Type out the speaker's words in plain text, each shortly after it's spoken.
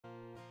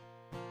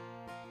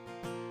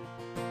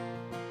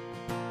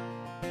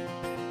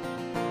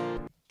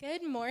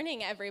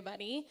morning,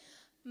 everybody.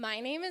 My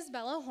name is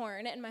Bella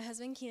Horn, and my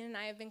husband Keenan and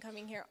I have been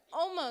coming here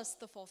almost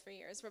the full 3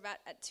 years. We're about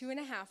at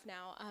 2.5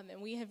 now,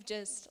 and we have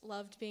just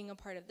loved being a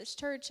part of this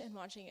church and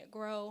watching it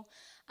grow.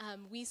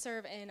 We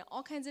serve in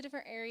all kinds of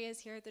different areas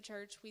here at the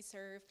church. We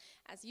serve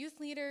as youth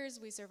leaders.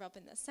 We serve up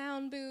in the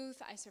sound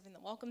booth. I serve in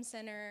the welcome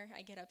center.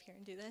 I get up here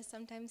and do this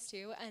sometimes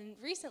too. And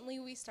recently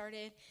we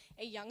started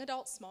a young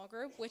adult small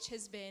group, which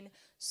has been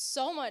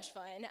so much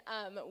fun.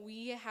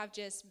 We have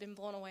just been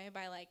blown away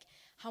by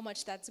how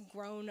much that's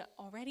grown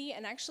already.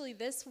 And actually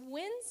this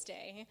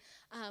Wednesday,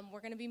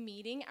 we're going to be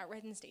meeting at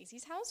Red and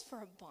Stacy's house for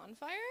a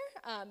bonfire.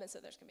 And so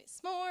there's going to be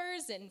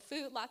s'mores and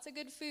food, lots of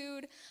good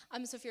food.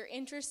 So if you're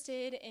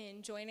interested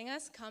in joining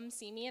us, come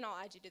see me and I'll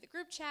add you to the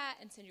group chat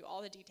and send you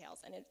all the details.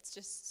 And it's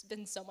just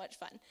been so much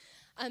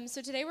fun.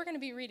 So today we're going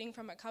to be reading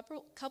from a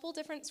couple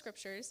different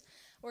scriptures.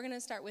 We're going to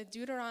start with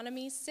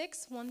Deuteronomy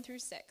 6, 1 through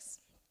 6.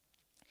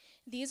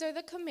 These are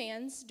the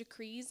commands,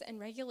 decrees, and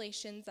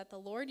regulations that the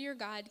Lord your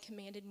God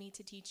commanded me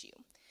to teach you.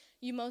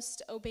 You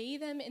must obey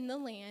them in the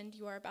land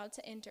you are about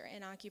to enter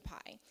and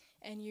occupy,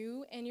 and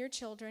you and your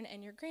children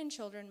and your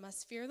grandchildren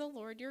must fear the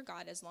Lord your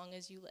God as long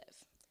as you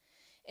live.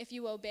 If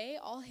you obey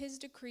all his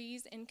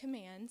decrees and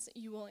commands,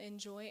 you will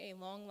enjoy a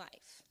long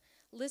life.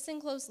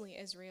 Listen closely,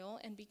 Israel,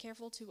 and be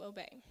careful to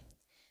obey.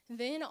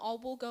 Then all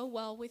will go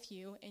well with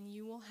you, and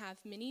you will have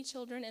many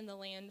children in the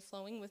land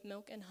flowing with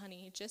milk and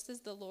honey, just as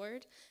the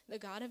Lord, the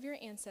God of your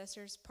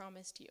ancestors,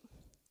 promised you.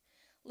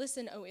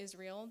 Listen, O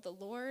Israel, the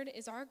Lord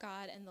is our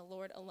God and the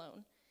Lord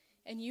alone.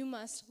 And you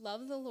must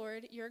love the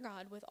Lord your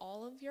God with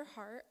all of your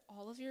heart,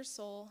 all of your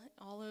soul,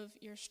 all of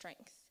your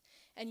strength.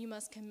 And you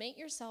must commit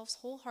yourselves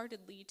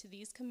wholeheartedly to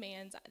these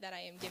commands that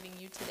I am giving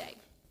you today.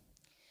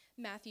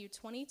 Matthew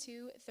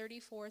 22,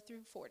 34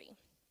 through 40.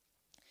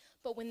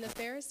 But when the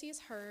Pharisees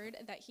heard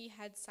that he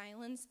had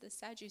silenced the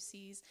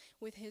Sadducees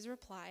with his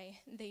reply,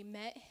 they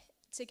met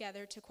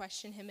together to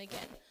question him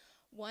again.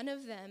 One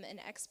of them, an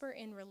expert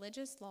in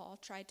religious law,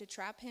 tried to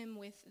trap him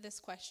with this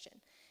question.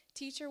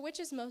 Teacher, which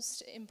is the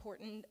most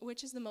important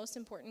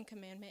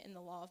commandment in the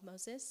law of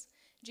Moses?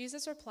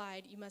 Jesus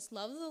replied, you must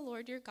love the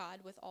Lord your God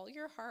with all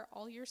your heart,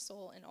 all your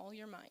soul, and all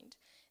your mind.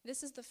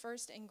 This is the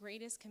first and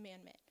greatest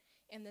commandment.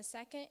 And the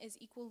second is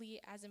equally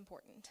as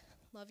important.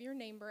 Love your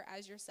neighbor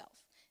as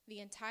yourself. The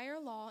entire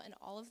law and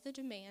all of the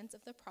demands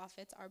of the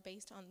prophets are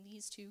based on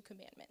these two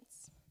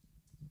commandments.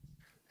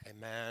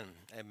 Amen.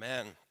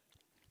 Amen.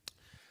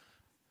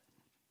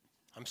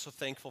 I'm so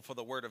thankful for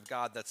the word of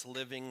God that's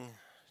living,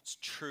 it's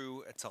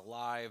true, it's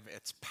alive,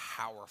 it's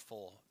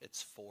powerful,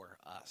 it's for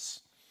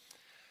us.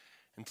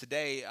 And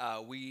today,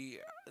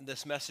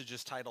 this message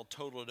is titled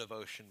Total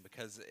Devotion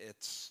because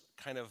it's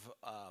kind of,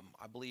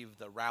 I believe,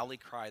 the rally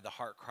cry, the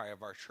heart cry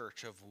of our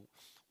church of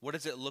what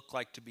does it look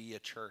like to be a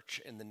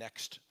church in the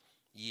next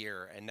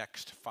year and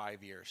next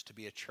 5 years, to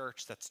be a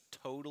church that's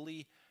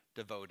totally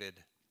devoted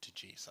to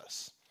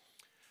Jesus.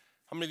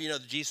 How many of you know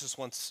that Jesus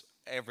wants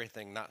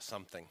everything, not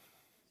something?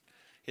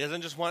 He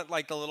doesn't just want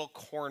like a little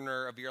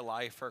corner of your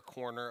life or a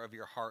corner of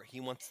your heart.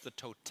 He wants the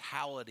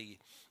totality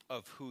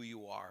of who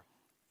you are.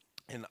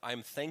 And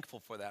I'm thankful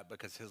for that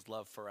because his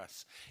love for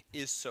us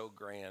is so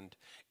grand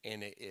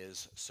and it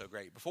is so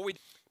great.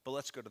 But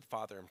let's go to the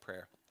Father in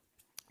prayer.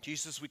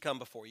 Jesus, we come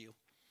before you.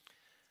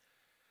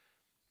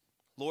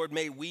 Lord,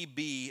 may we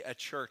be a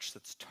church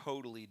that's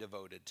totally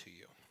devoted to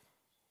you.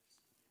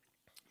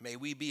 May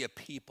we be a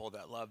people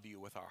that love you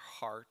with our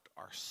heart,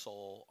 our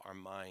soul, our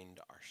mind,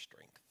 our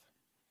strength.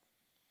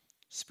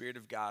 Spirit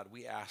of God,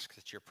 we ask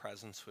that your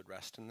presence would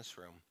rest in this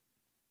room.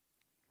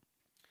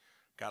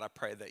 God, I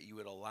pray that you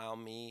would allow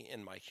me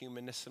in my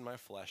humanness and my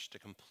flesh to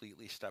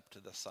completely step to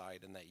the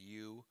side and that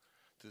you,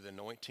 through the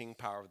anointing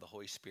power of the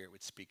Holy Spirit,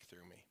 would speak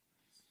through me.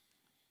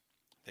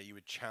 That you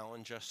would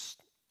challenge us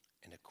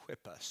and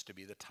equip us to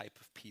be the type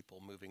of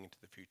people moving into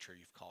the future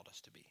you've called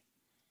us to be.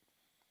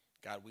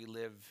 God, we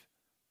live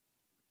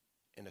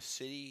in a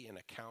city, in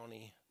a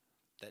county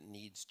that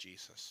needs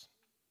Jesus.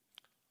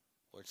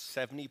 Lord,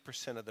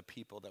 70% of the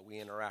people that we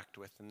interact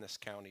with in this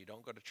county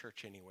don't go to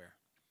church anywhere.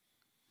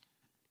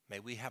 May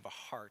we have a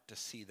heart to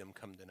see them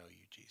come to know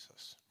you,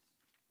 Jesus.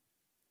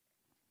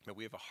 May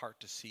we have a heart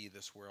to see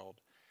this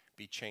world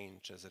be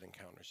changed as it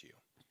encounters you.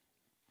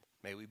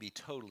 May we be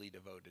totally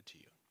devoted to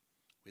you.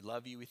 We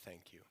love you, we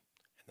thank you.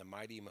 In the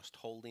mighty, most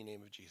holy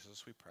name of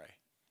Jesus, we pray.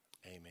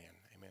 Amen.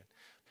 Amen.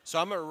 So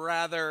I'm a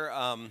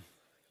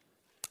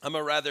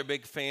rather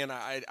big fan.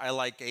 I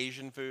like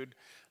Asian food,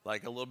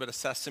 like a little bit of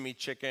sesame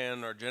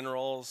chicken or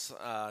General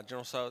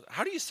Tso.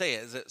 How do you say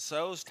it? Is it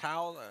So's,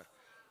 Tao?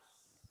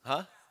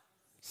 Huh?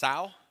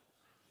 Sao?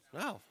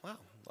 Oh, wow.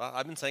 Well,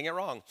 I've been saying it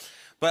wrong.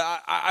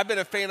 But I've been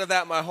a fan of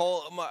that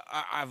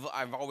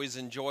I've always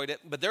enjoyed it.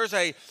 But there's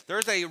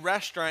a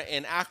restaurant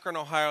in Akron,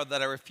 Ohio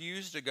that I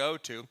refuse to go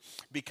to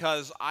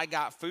because I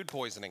got food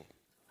poisoning.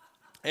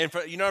 And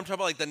I'm talking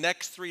about like the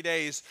next 3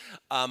 days,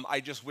 I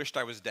just wished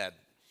I was dead.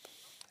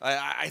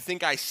 I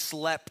think I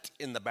slept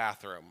in the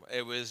bathroom.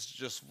 It was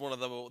just one of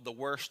the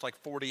worst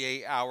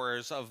 48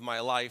 hours of my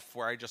life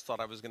where I just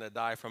thought I was going to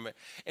die from it.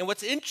 And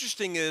what's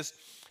interesting is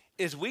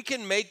is we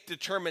can make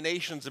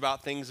determinations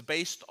about things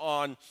based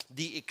on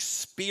the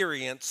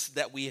experience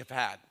that we have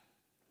had,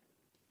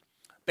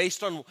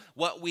 based on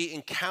what we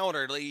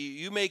encountered. Like,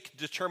 you make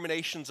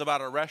determinations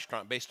about a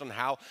restaurant based on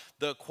how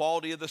the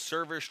quality of the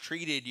servers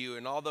treated you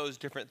and all those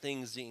different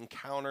things, the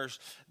encounters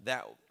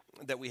that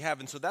we have.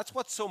 And so that's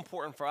what's so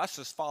important for us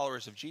as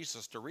followers of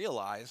Jesus to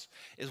realize,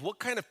 is what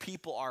kind of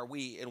people are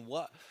we, and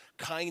what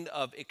kind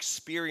of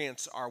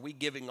experience are we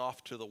giving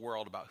off to the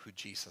world about who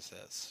Jesus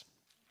is.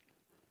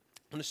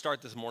 I'm going to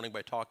start this morning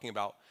by talking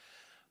about,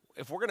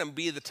 if we're going to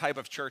be the type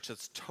of church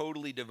that's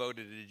totally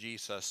devoted to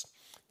Jesus,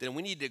 then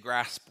we need to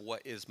grasp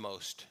what is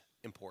most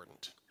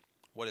important.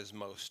 What is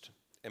most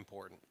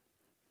important?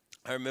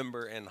 I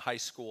remember in high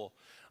school,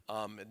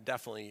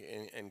 definitely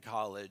in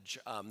college,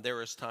 there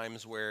was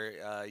times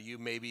where you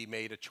maybe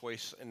made a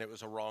choice and it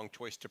was a wrong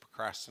choice to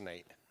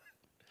procrastinate.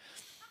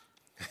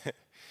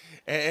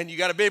 And you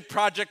got a big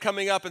project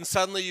coming up, and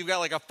suddenly you've got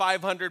like a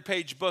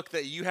 500-page book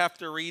that you have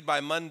to read by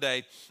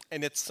Monday,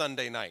 and it's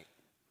Sunday night.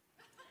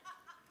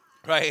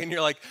 Right? And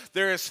you're like,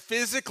 there is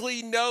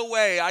physically no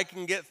way I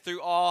can get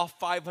through all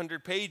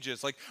 500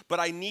 pages. But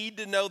I need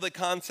to know the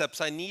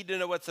concepts. I need to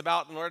know what's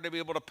about in order to be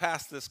able to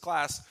pass this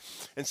class.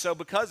 And so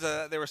because of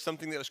that, there was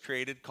something that was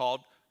created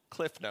called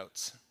Cliff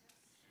Notes.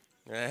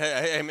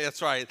 I mean,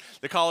 that's right.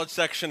 The college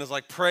section is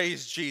like,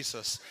 praise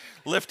Jesus.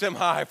 Lift him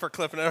high for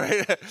Cliff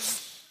Notes. Right?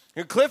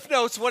 And Cliff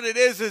Notes, what it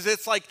is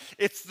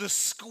it's the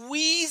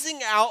squeezing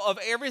out of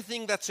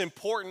everything that's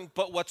important,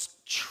 but what's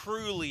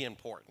truly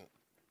important.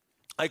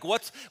 Like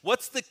what's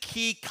the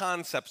key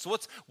concepts?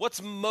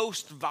 What's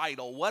most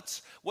vital?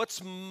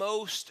 What's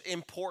most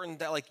important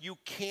that like you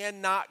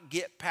cannot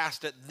get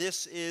past it?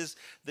 This is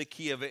the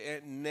key of it.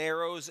 It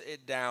narrows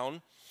it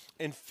down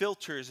and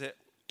filters it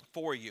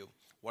for you.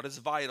 What is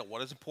vital?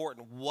 What is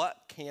important? What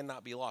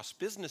cannot be lost?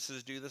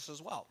 Businesses do this as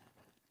well.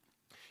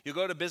 You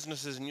go to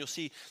businesses and you'll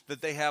see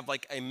that they have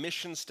like a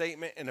mission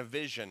statement and a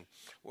vision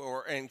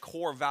and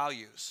core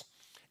values.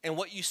 And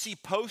what you see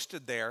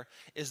posted there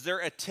is their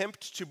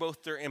attempt to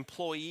both their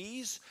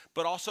employees,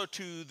 but also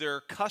to their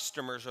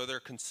customers or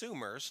their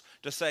consumers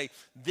to say,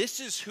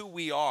 this is who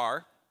we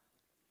are.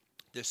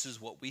 This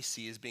is what we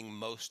see as being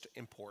most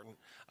important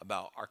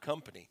about our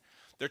company.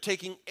 They're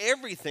taking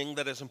everything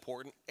that is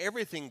important,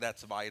 everything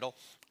that's vital,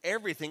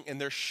 everything,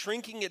 and they're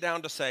shrinking it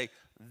down to say,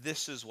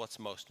 this is what's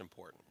most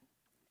important.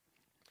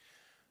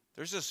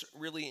 There's this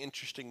really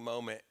interesting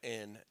moment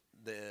in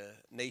the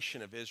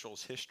nation of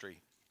Israel's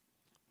history.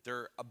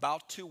 They're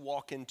about to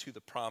walk into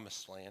the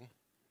promised land,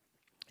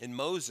 and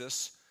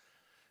Moses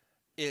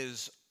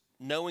is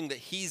knowing that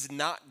he's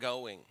not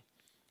going,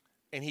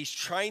 and he's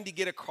trying to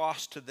get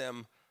across to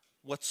them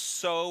what's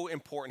so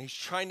important. He's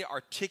trying to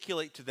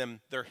articulate to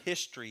them their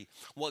history,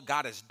 what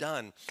God has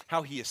done,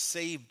 how he has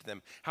saved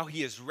them, how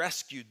he has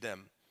rescued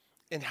them,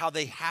 and how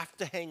they have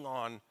to hang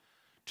on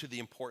to the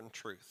important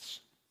truths.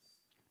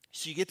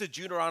 So you get to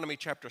Deuteronomy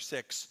chapter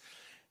 6,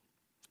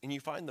 and you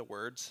find the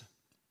words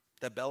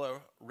that Bella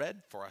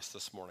read for us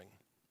this morning.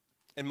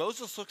 And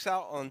Moses looks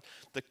out on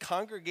the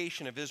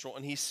congregation of Israel,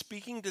 and he's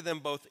speaking to them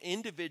both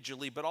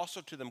individually, but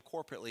also to them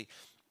corporately.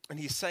 And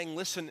he's saying,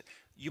 listen,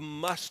 you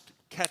must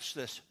catch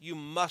this. You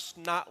must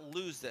not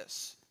lose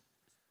this.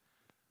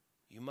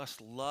 You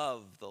must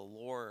love the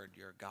Lord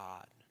your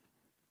God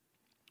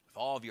with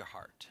all of your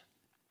heart,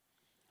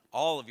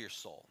 all of your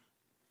soul,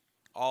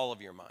 all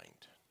of your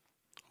mind,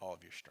 all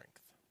of your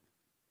strength.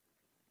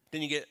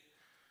 Then you get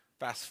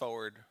fast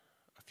forward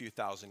a few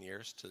thousand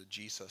years to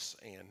Jesus,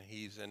 and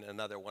he's in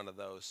another one of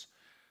those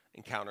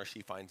encounters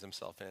he finds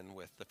himself in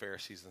with the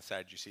Pharisees and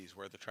Sadducees,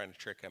 where they're trying to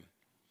trick him.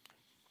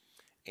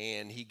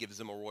 And he gives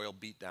them a royal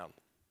beatdown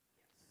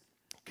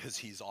because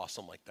he's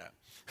awesome like that.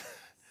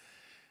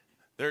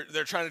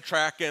 They're trying to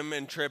track him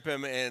and trip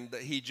him, and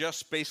he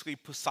just basically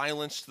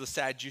silenced the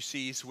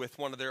Sadducees with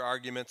one of their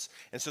arguments.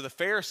 And so the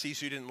Pharisees,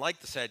 who didn't like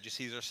the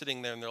Sadducees, are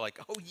sitting there and they're like,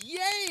 oh,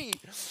 yay!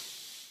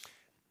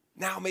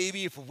 Now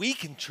maybe if we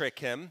can trick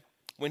him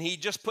when he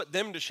just put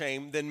them to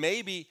shame, then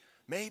maybe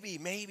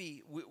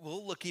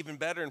we'll look even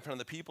better in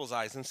front of the people's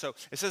eyes. And so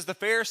it says the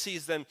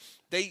Pharisees then,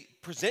 they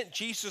present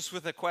Jesus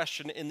with a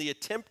question in the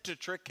attempt to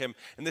trick him.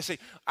 And they say,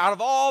 out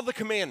of all the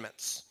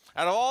commandments,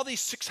 out of all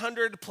these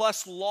 600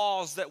 plus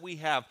laws that we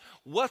have,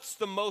 what's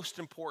the most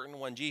important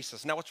one,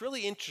 Jesus? Now, what's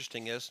really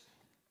interesting is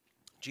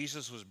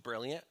Jesus was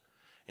brilliant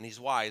and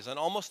he's wise. And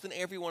almost in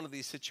every one of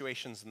these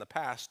situations in the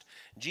past,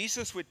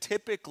 Jesus would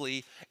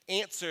typically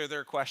answer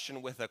their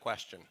question with a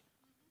question.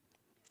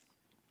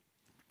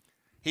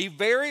 He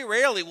very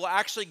rarely will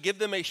actually give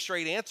them a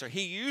straight answer.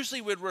 He usually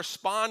would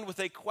respond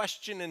with a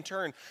question in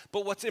turn.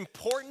 But what's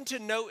important to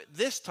note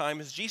this time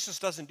is Jesus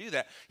doesn't do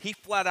that. He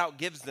flat out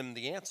gives them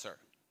the answer.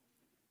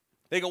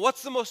 They go,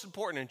 what's the most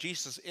important? And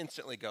Jesus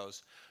instantly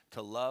goes,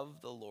 to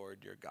love the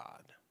Lord your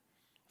God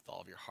with all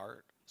of your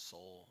heart,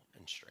 soul,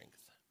 and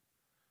strength.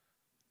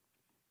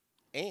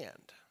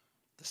 And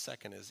the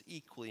second is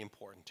equally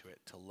important to it,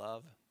 to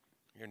love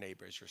your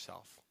neighbor as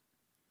yourself.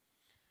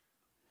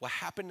 What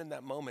happened in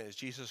that moment is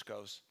Jesus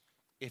goes,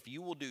 if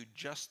you will do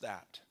just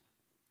that,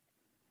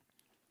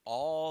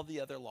 all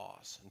the other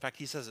laws. In fact,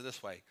 he says it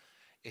this way: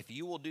 if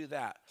you will do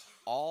that,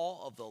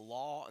 all of the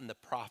law and the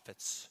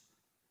prophets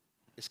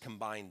is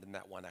combined in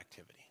that one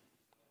activity.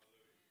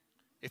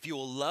 If you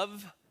will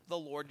love the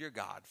Lord your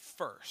God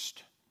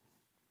first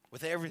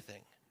with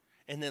everything,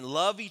 and then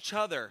love each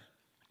other,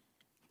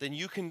 then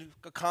you can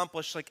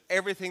accomplish like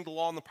everything the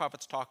law and the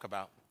prophets talk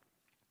about.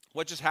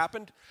 What just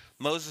happened?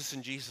 Moses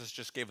and Jesus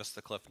just gave us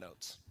the Cliff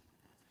Notes.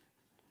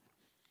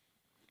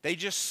 They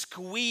just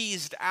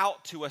squeezed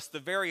out to us the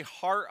very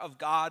heart of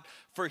God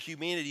for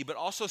humanity, but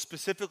also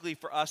specifically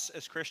for us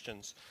as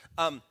Christians.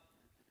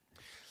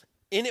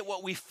 In it,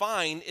 what we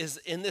find is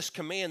in this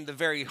command the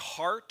very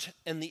heart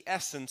and the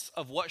essence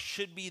of what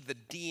should be the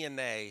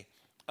DNA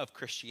of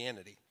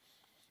Christianity.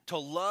 To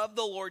love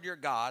the Lord your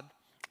God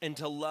and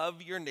to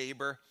love your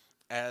neighbor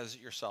as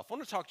yourself. I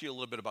want to talk to you a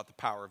little bit about the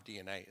power of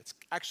DNA. It's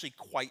actually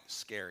quite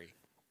scary.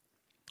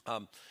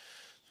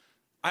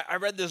 I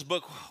read this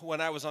book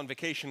when I was on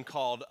vacation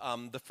called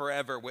The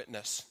Forever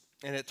Witness,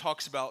 and it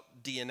talks about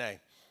DNA.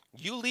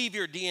 You leave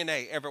your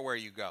DNA everywhere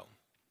you go,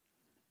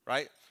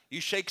 right? You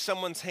shake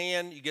someone's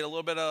hand, you get a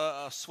little bit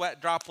of sweat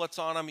droplets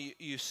on them,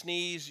 you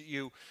sneeze,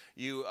 you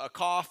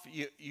cough,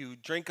 you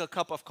drink a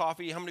cup of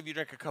coffee. How many of you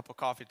drink a cup of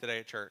coffee today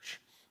at church?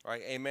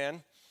 Right,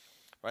 amen?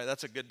 Right,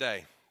 that's a good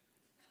day.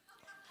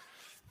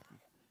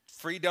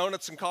 Free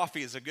donuts and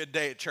coffee is a good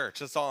day at church.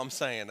 That's all I'm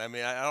saying. I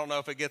mean, I don't know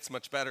if it gets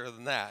much better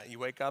than that. You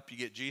wake up, you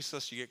get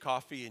Jesus, you get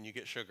coffee, and you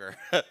get sugar.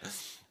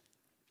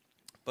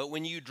 But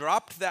when you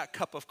dropped that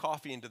cup of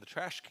coffee into the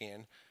trash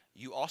can,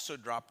 you also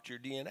dropped your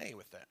DNA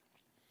with it.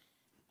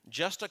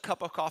 Just a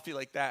cup of coffee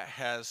like that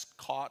has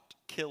caught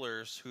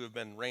killers who have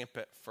been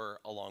rampant for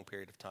a long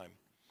period of time.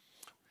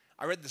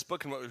 I read this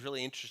book, and what was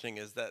really interesting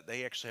is that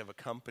they actually have a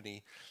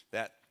company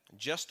that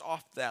just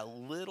off that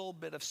little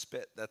bit of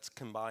spit that's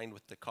combined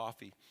with the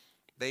coffee,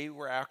 they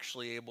were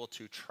actually able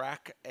to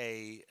track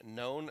a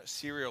known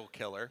serial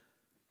killer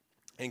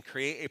and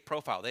create a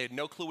profile. They had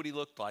no clue what he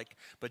looked like,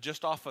 but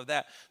just off of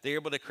that, they were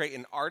able to create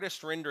an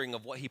artist rendering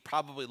of what he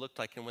probably looked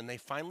like. And when they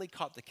finally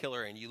caught the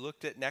killer and you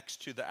looked at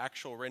next to the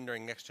actual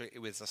rendering next to it, it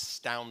was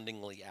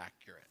astoundingly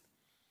accurate.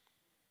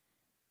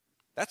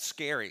 That's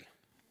scary.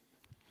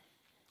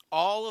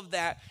 All of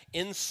that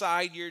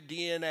inside your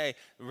DNA,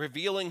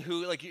 revealing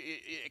who, like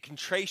it can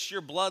trace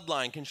your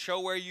bloodline, can show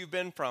where you've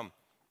been from.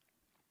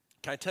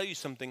 Can I tell you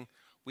something?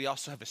 We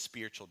also have a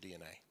spiritual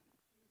DNA.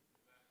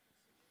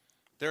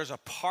 There's a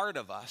part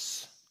of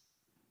us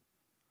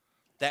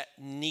that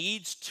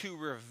needs to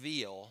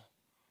reveal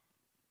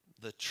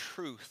the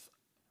truth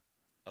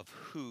of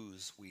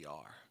whose we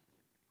are,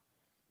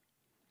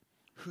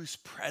 whose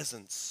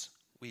presence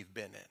we've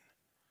been in.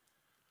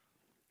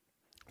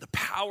 The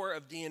power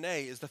of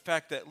DNA is the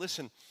fact that,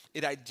 listen,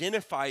 it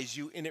identifies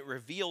you and it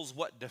reveals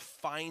what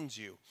defines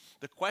you.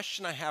 The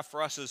question I have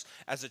for us is,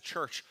 as a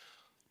church,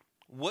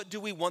 what do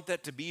we want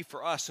that to be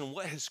for us, and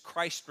what has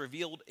Christ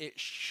revealed it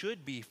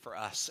should be for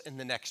us in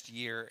the next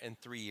year and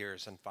 3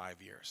 years and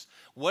 5 years?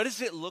 What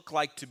does it look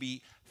like to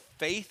be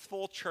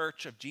faithful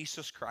church of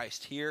Jesus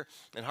Christ here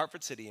in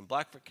Hartford City, in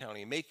Blackfoot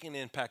County, making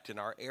an impact in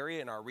our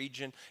area, in our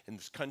region, in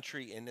this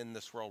country, and in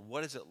this world?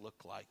 What does it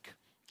look like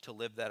to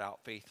live that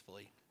out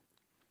faithfully?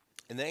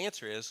 And the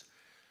answer is,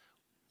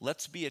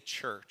 let's be a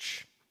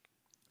church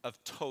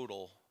of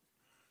total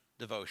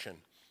devotion.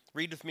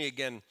 Read with me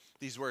again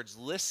these words.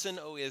 Listen,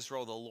 O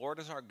Israel, the Lord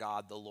is our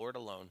God, the Lord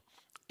alone.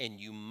 And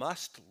you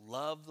must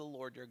love the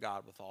Lord your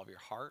God with all of your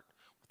heart,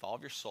 with all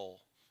of your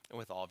soul, and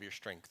with all of your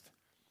strength.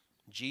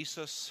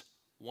 Jesus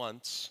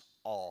wants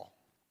all.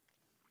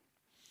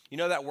 You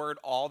know that word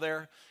all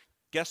there?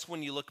 Guess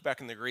when you look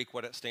back in the Greek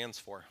what it stands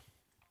for?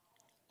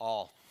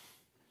 All.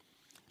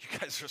 You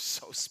guys are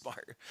so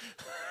smart.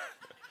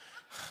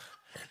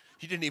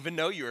 You didn't even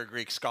know you were a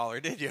Greek scholar,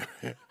 did you?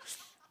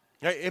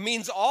 It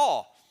means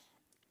all.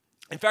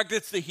 In fact,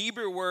 it's the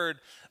Hebrew word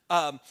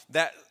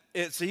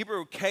it's the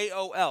Hebrew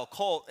K-O-L,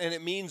 kol, and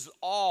it means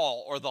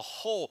all or the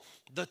whole,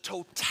 the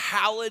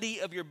totality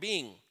of your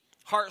being,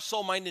 heart,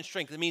 soul, mind, and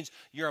strength. It means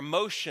your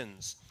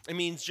emotions. It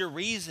means your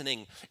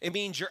reasoning. It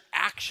means your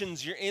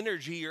actions, your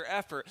energy, your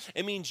effort.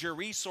 It means your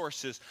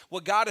resources.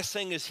 What God is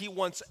saying is he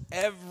wants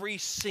every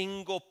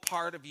single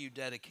part of you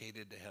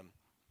dedicated to him.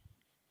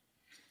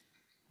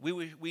 We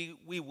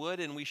would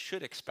and we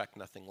should expect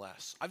nothing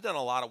less. I've done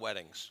a lot of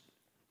weddings.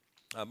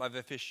 I've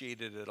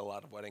officiated at a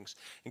lot of weddings.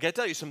 And can I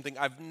tell you something?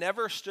 I've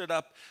never stood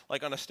up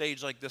like on a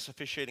stage like this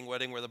officiating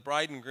wedding where the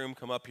bride and groom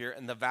come up here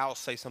and the vows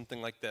say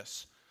something like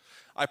this.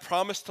 I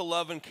promise to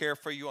love and care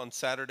for you on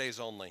Saturdays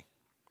only.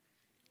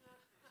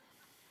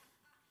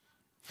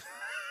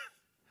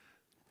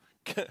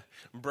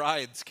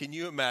 Brides, can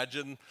you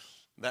imagine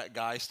that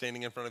guy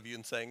standing in front of you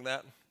and saying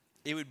that?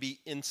 It would be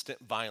instant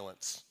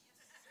violence.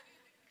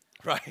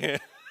 Right?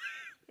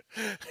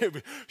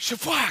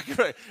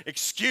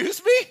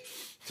 Excuse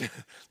me?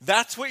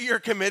 That's what you're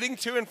committing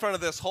to in front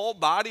of this whole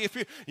body?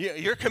 If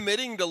you're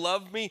committing to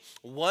love me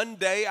one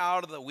day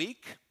out of the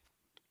week?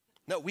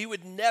 No, we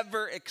would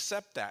never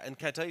accept that. And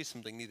can I tell you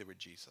something? Neither would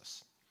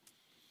Jesus.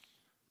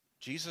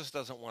 Jesus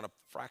doesn't want a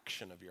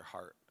fraction of your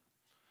heart.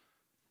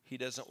 He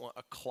doesn't want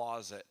a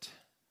closet.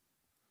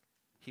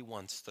 He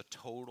wants the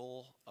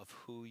total of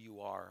who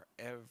you are,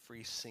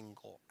 every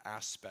single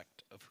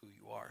aspect of who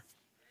you are.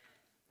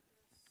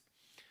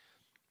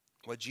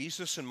 What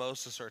Jesus and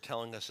Moses are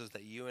telling us is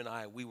that you and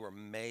I, we were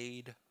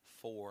made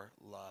for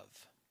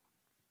love.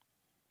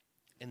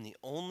 And the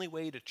only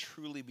way to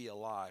truly be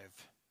alive,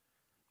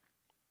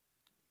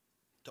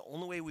 the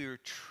only way we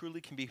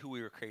truly can be who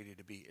we were created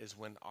to be is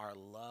when our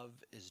love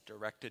is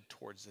directed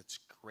towards its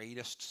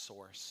greatest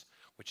source,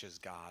 which is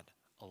God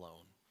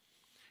alone.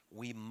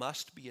 We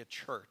must be a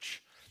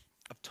church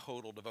of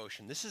total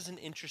devotion. This is an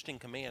interesting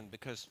command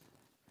because,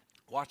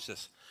 watch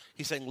this.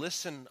 He's saying,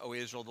 listen, O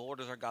Israel, the Lord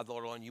is our God, the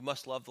Lord alone. You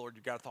must love the Lord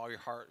your God with all your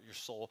heart, your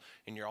soul,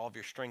 and all of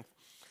your strength.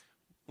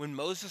 When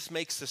Moses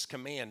makes this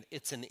command,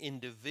 it's an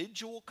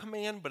individual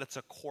command, but it's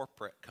a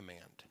corporate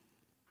command.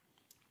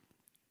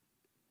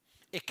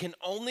 It can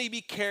only be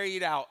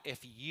carried out if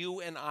you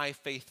and I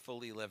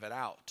faithfully live it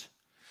out.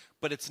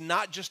 But it's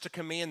not just a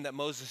command that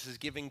Moses is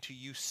giving to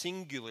you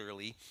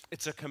singularly.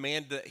 It's a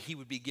command that he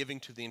would be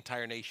giving to the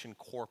entire nation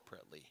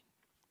corporately.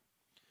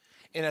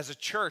 And as a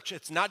church,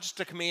 it's not just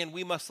a command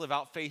we must live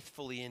out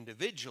faithfully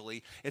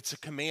individually. It's a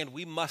command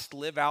we must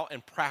live out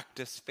and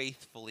practice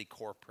faithfully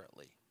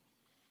corporately.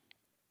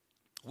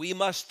 We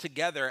must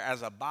together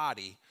as a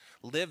body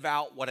live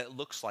out what it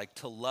looks like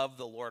to love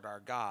the Lord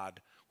our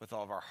God with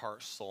all of our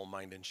heart, soul,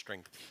 mind, and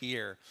strength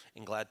here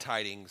in Glad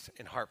Tidings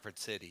in Hartford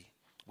City.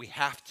 We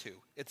have to.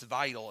 It's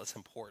vital. It's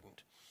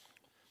important.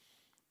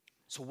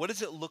 So what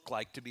does it look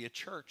like to be a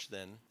church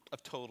then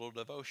of total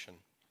devotion?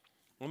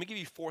 Let me give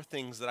you 4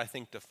 things that I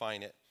think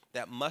define it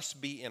that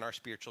must be in our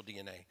spiritual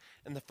DNA.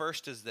 And the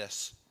first is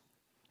this.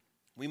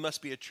 We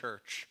must be a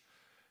church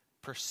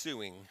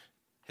pursuing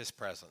his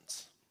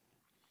presence.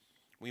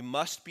 We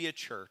must be a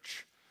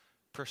church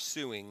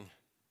pursuing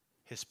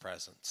his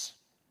presence.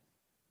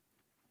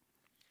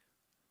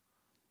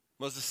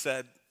 Moses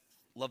said,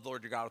 love the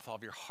Lord your God with all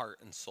of your heart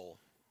and soul.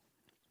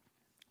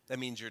 That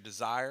means your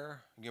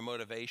desire, your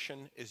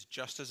motivation is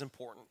just as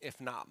important,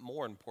 if not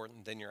more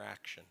important, than your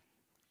action.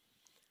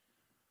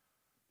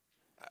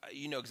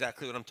 You know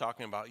exactly what I'm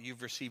talking about.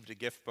 You've received a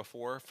gift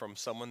before from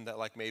someone that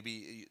like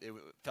maybe it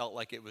felt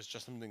like it was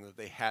just something that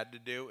they had to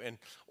do,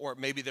 or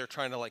maybe they're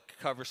trying to like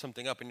cover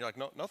something up, and you're like,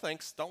 no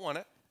thanks, don't want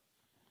it.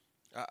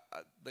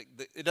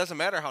 It doesn't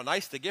matter how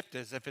nice the gift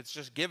is. If it's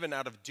just given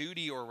out of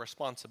duty or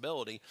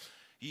responsibility,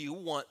 you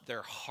want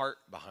their heart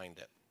behind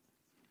it.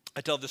 I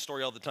tell this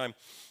story all the time.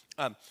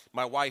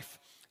 My wife,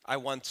 I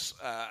was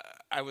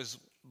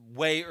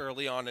way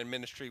early on in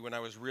ministry when I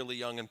was really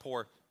young and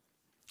poor.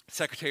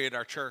 Secretary at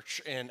our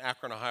church in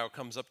Akron, Ohio,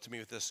 comes up to me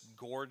with this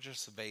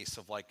gorgeous vase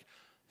of like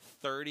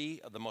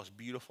 30 of the most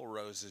beautiful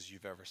roses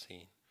you've ever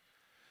seen.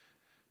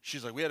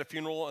 She's like, we had a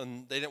funeral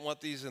and they didn't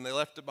want these and they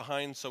left it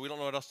behind, so we don't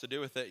know what else to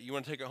do with it. You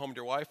want to take it home to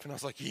your wife? And I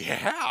was like,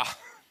 yeah.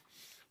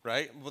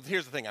 Right? Well,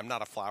 here's the thing. I'm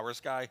not a flowers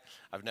guy.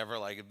 I've never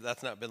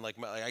that's not been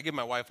I give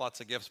my wife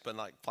lots of gifts, but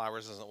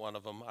flowers isn't one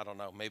of them. I don't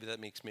know. Maybe that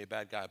makes me a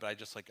bad guy, but I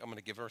just I'm going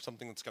to give her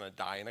something that's going to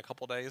die in a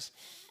couple days.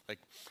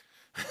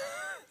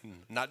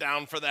 Not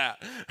down for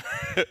that.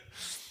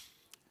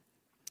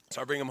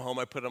 So I bring them home,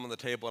 I put them on the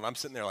table, and I'm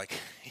sitting there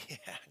yeah,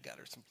 I got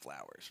her some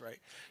flowers, right?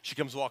 She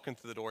comes walking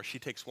through the door. She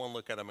takes one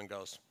look at them and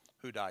goes,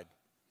 who died?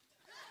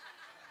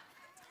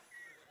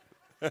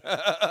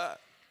 Because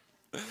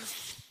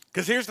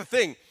here's the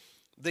thing.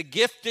 The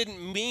gift didn't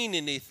mean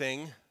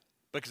anything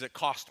because it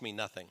cost me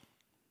nothing.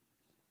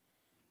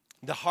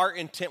 The heart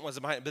intent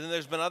wasn't behind it. But then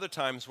there's been other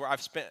times where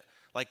I've spent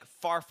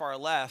far, far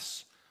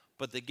less,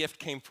 but the gift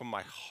came from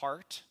my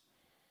heart,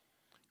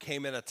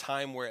 came in a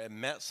time where it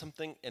meant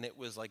something, and it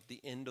was like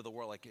the end of the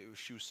world.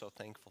 She was so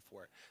thankful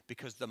for it.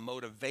 Because the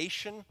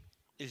motivation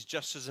is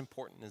just as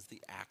important as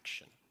the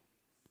action.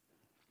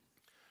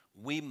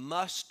 We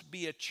must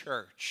be a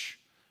church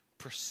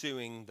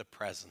pursuing the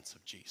presence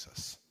of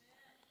Jesus.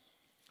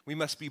 We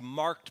must be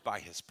marked by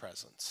his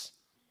presence.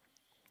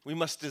 We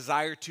must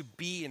desire to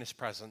be in his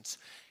presence.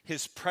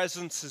 His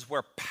presence is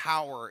where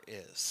power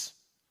is.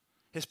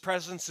 His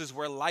presence is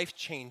where life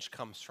change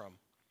comes from.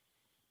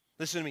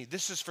 Listen to me.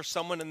 This is for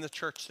someone in the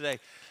church today.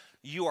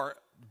 You are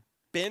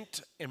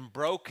bent and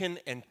broken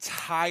and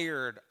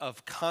tired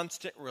of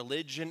constant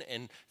religion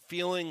and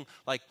feeling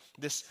like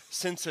this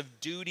sense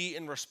of duty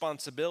and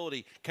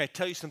responsibility. Can I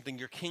tell you something?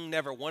 Your king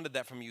never wanted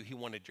that from you. He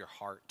wanted your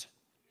heart.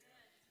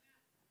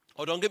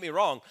 Oh, don't get me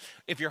wrong.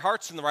 If your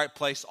heart's in the right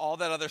place, all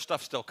that other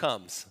stuff still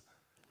comes,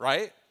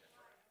 right?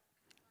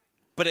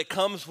 But it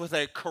comes with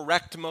a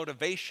correct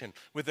motivation,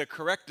 with a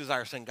correct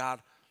desire, saying,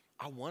 God,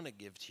 I want to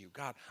give to you.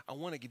 God, I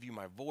want to give you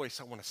my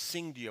voice. I want to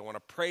sing to you. I want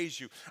to praise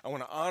you. I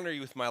want to honor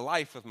you with my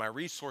life, with my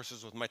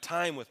resources, with my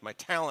time, with my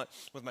talent,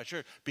 with my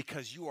church,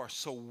 because you are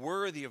so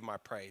worthy of my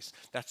praise.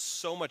 That's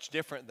so much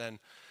different than,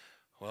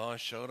 well, I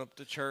showed up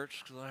to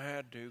church because I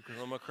had to,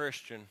 because I'm a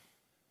Christian.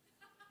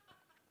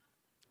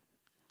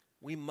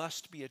 We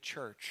must be a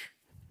church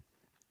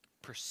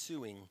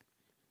pursuing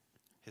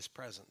his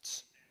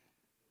presence.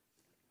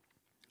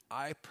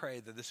 I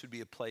pray that this would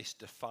be a place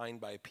defined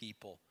by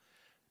people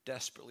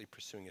desperately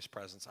pursuing his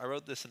presence. I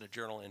wrote this in a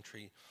journal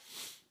entry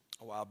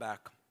a while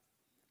back,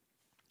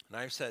 and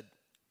I said,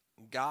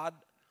 God,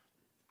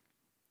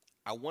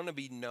 I want to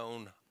be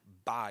known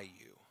by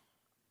you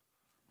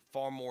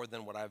far more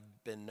than what I've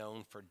been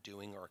known for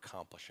doing or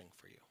accomplishing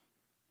for you.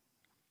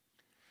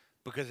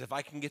 Because if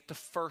I can get the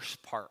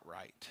first part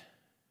right,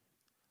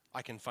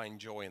 I can find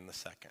joy in the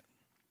second.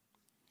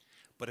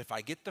 But if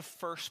I get the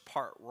first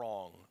part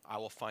wrong, I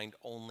will find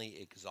only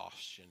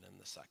exhaustion in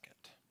the second.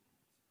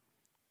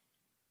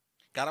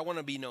 God, I want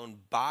to be known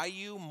by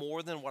you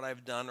more than what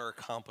I've done or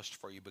accomplished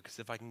for you, because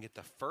if I can get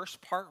the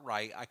first part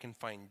right, I can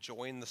find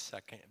joy in the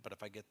second. But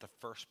if I get the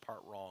first part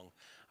wrong,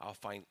 I'll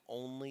find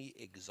only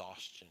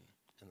exhaustion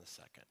in the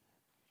second.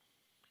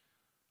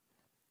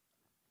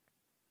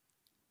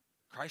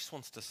 Christ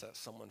wants to set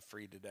someone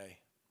free today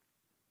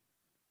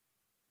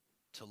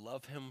to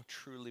love him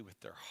truly with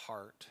their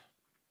heart,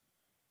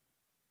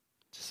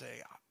 to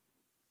say,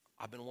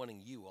 I've been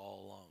wanting you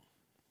all along.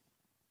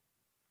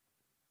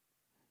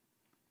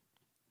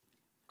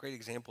 Great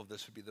example of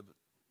this would be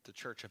the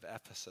church of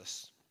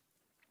Ephesus.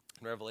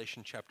 In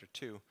Revelation chapter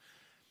 2,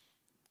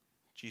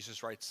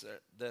 Jesus writes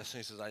this, and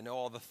he says, I know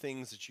all the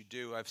things that you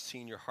do. I've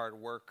seen your hard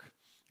work,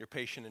 your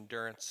patient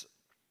endurance.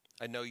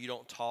 I know you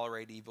don't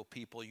tolerate evil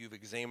people. You've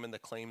examined the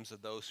claims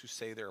of those who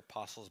say they're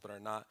apostles but are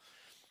not.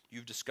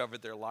 You've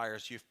discovered they're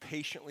liars. You've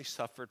patiently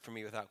suffered for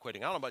me without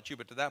quitting. I don't know about you,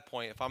 but to that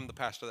point, if I'm the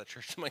pastor of that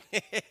church, I'm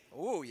like,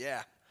 oh,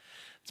 yeah,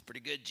 it's pretty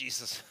good,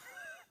 Jesus.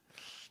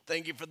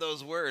 Thank you for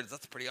those words.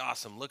 That's pretty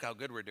awesome. Look how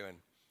good we're doing.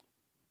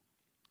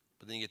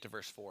 But then you get to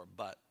verse 4.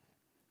 But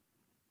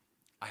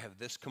I have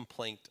this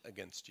complaint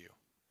against you.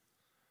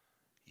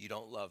 You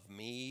don't love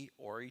me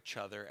or each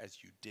other as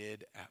you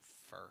did at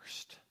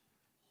first.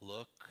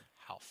 Look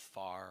how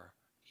far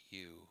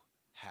you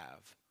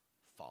have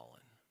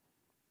fallen.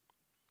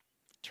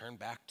 Turn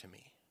back to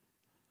me.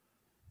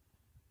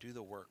 Do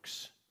the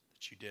works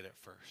that you did at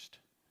first.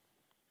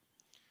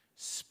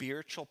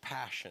 Spiritual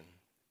passion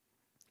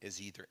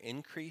is either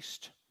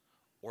increased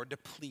or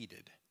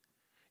depleted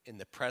in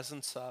the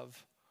presence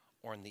of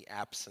or in the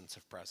absence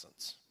of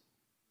presence.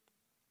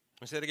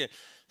 Let me say it again.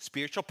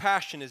 Spiritual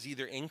passion is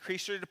either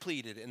increased or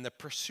depleted in the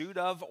pursuit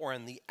of or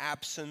in the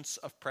absence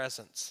of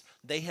presence.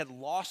 They had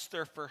lost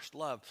their first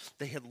love.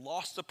 They had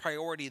lost the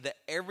priority that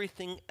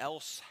everything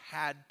else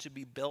had to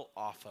be built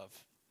off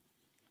of.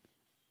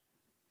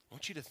 I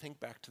want you to think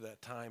back to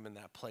that time and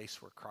that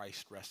place where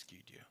Christ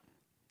rescued you.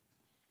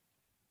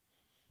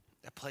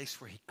 That place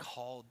where he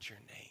called your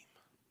name.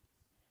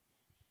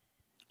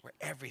 Where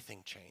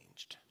everything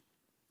changed.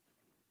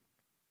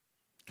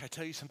 Can I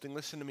tell you something?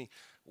 Listen to me.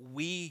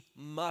 We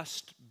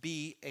must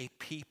be a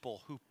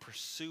people who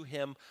pursue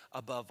him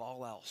above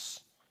all else.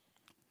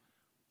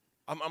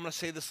 I'm going to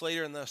say this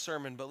later in the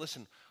sermon, but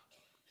listen.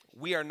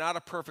 We are not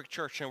a perfect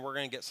church, and we're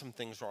going to get some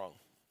things wrong.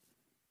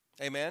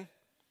 Amen?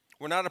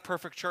 We're not a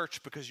perfect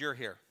church because you're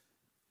here.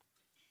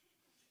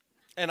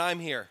 And I'm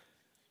here.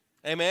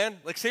 Amen?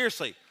 Like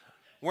seriously.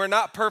 We're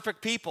not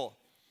perfect people.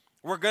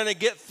 We're going to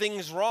get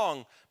things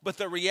wrong. But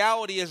the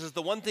reality is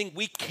the one thing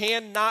we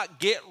cannot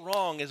get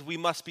wrong is we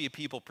must be a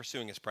people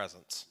pursuing his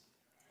presence.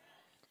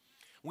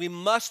 We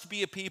must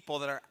be a people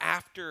that are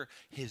after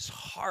his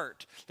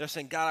heart. They're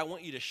saying, God, I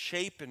want you to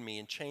shape in me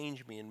and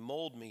change me and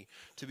mold me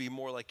to be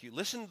more like you.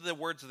 Listen to the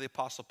words of the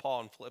Apostle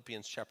Paul in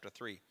Philippians chapter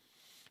 3.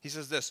 He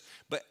says this,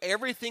 but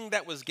everything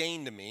that was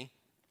gained to me,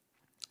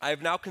 I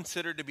have now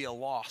considered to be a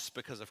loss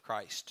because of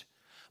Christ.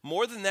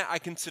 More than that, I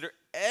consider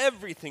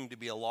everything to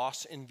be a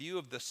loss in view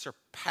of the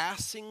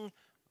surpassing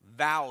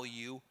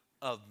value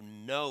of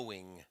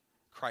knowing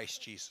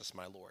Christ Jesus,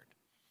 my Lord.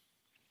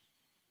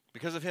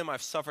 Because of him,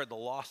 I've suffered the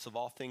loss of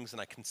all things,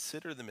 and I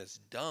consider them as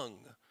dung,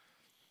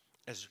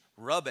 as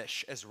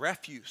rubbish, as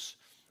refuse,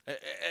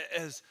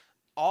 as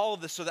all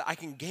of this so that I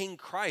can gain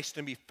Christ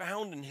and be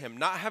found in him,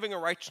 not having a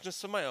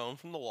righteousness of my own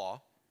from the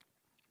law,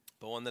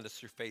 but one that is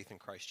through faith in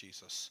Christ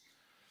Jesus.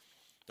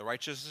 The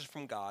righteousness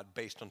from God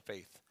based on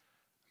faith.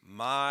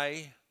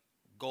 My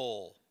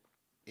goal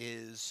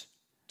is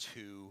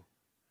to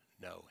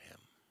know him.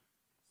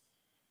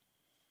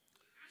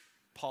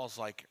 Paul's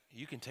like,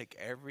 you can take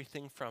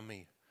everything from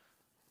me.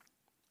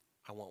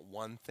 I want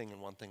one thing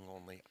and one thing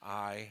only.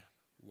 I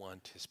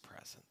want his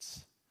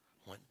presence.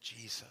 I want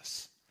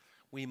Jesus.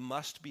 We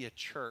must be a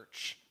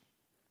church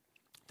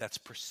that's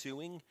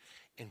pursuing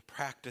and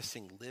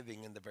practicing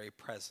living in the very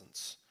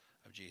presence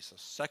of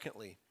Jesus.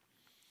 Secondly,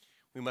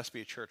 we must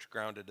be a church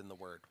grounded in the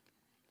word.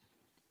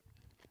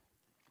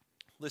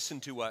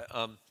 Listen to what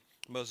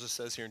Moses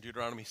says here in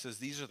Deuteronomy. He says,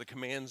 these are the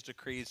commands,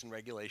 decrees, and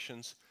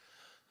regulations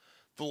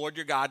the Lord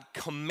your God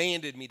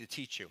commanded me to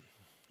teach you.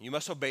 You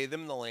must obey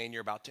them in the land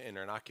you're about to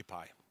enter and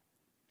occupy.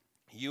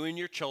 You and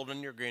your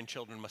children, your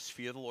grandchildren must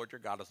fear the Lord your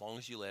God as long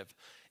as you live.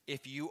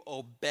 If you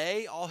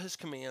obey all his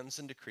commands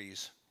and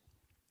decrees,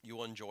 you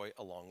will enjoy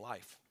a long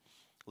life.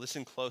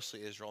 Listen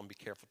closely, Israel, and be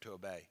careful to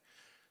obey.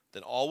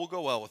 Then all will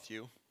go well with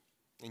you,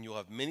 and you'll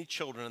have many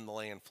children in the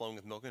land flowing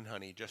with milk and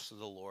honey, just as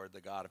the Lord,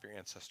 the God of your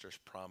ancestors,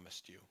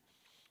 promised you.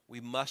 We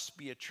must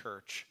be a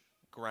church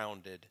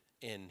grounded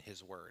in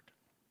his word.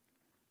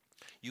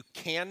 You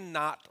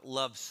cannot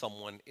love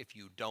someone if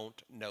you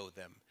don't know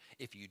them.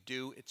 If you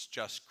do, it's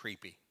just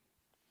creepy.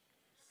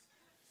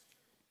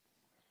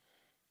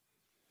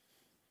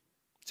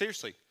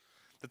 Seriously,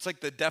 that's like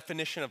the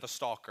definition of a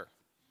stalker.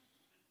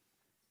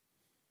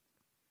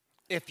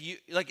 If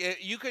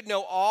you could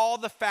know all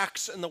the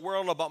facts in the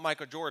world about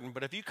Michael Jordan,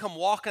 but if you come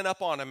walking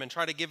up on him and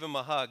try to give him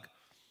a hug,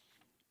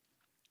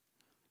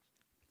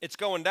 it's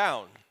going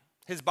down.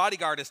 His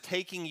bodyguard is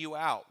taking you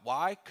out.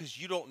 Why?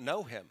 Because you don't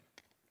know him.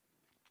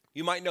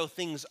 You might know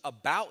things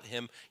about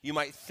him. You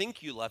might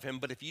think you love him,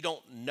 but if you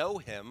don't know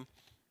him,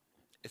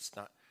 it's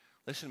not.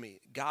 Listen to me.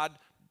 God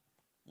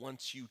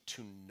wants you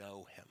to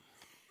know him.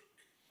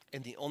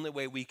 And the only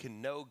way we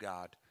can know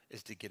God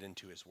is to get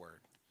into his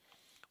word.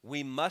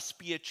 We must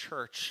be a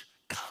church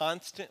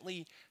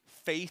constantly,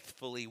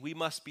 faithfully. We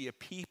must be a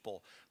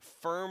people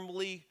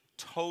firmly,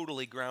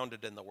 totally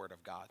grounded in the word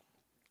of God.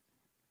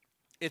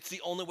 It's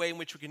the only way in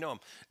which we can know him.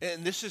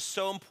 And this is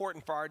so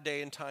important for our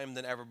day and time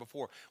than ever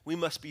before. We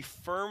must be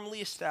firmly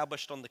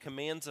established on the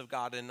commands of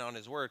God and on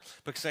his word.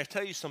 Because I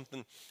tell you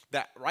something,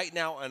 that right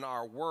now in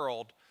our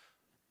world,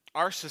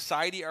 our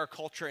society, our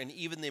culture, and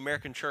even the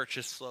American church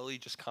is slowly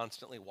just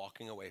constantly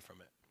walking away from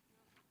it.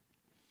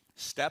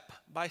 Step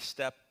by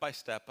step by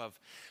step of,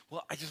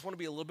 well, I just want to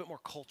be a little bit more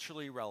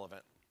culturally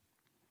relevant.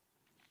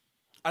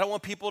 I don't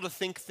want people to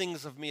think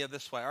things of me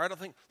this way. Or I don't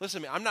think,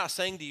 listen to me, I'm not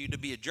saying to you to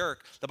be a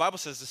jerk. The Bible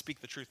says to speak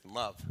the truth in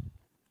love,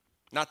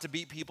 not to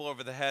beat people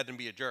over the head and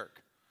be a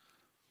jerk.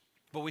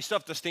 But we still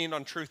have to stand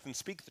on truth and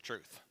speak the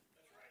truth.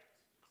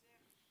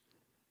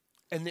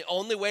 And the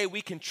only way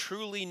we can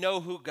truly know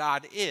who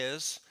God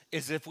is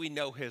if we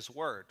know his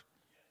word.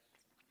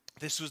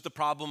 This was the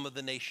problem of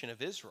the nation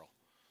of Israel.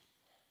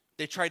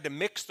 They tried to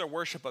mix their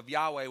worship of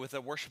Yahweh with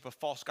the worship of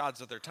false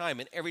gods of their time.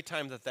 And every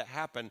time that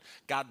happened,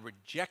 God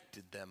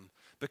rejected them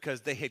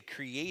because they had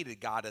created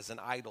God as an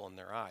idol in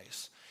their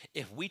eyes.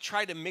 If we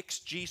try to mix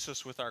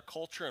Jesus with our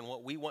culture and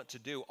what we want to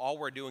do, all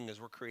we're doing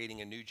is we're creating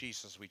a new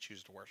Jesus we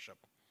choose to worship,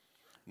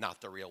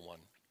 not the real one.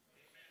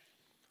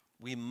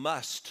 We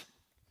must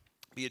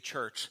be a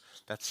church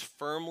that's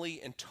firmly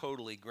and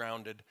totally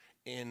grounded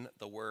in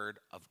the word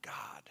of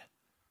God.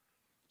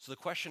 So the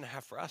question I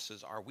have for us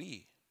is, are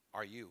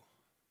you?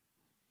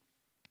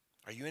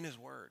 Are you in his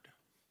word?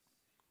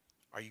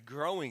 Are you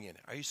growing in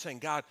it? Are you saying,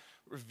 God,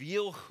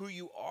 reveal who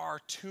you are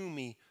to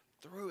me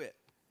through it?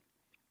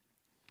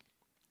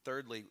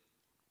 Thirdly,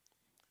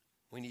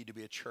 we need to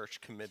be a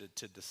church committed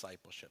to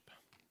discipleship.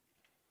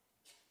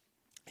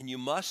 And you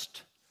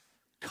must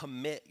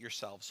commit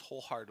yourselves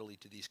wholeheartedly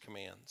to these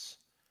commands.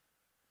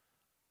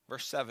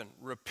 Verse 7,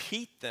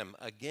 repeat them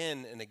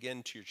again and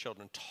again to your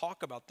children.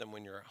 Talk about them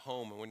when you're at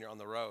home and when you're on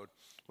the road,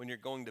 when you're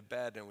going to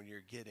bed and when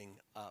you're getting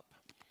up.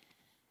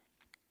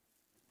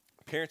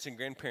 Parents and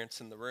grandparents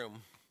in the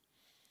room,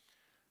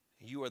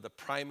 you are the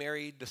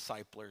primary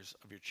disciplers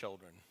of your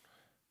children.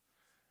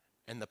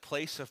 And the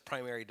place of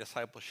primary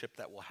discipleship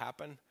that will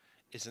happen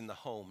is in the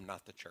home,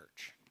 not the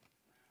church.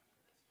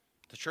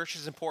 The church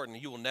is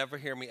important. You will never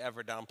hear me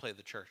ever downplay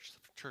the church.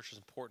 The church is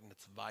important.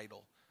 It's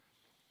vital.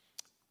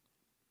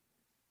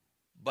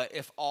 But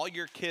if all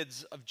your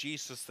kids of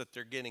Jesus that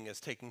they're getting is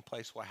taking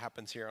place what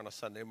happens here on a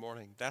Sunday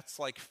morning, that's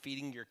like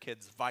feeding your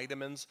kids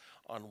vitamins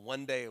on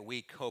one day a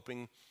week,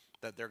 hoping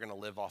that they're going to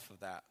live off of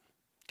that.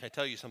 Can I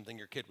tell you something?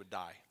 Your kid would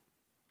die.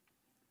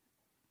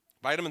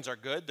 Vitamins are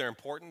good. They're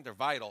important. They're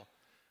vital.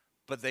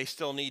 But they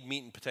still need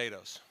meat and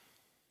potatoes,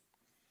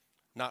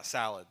 not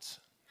salads.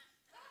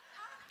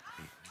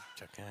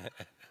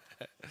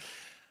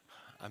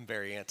 I'm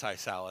very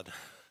anti-salad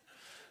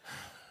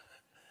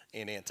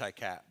and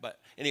anti-cat. But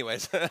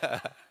anyways,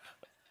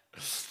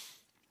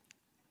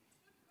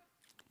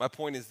 my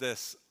point is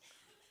this.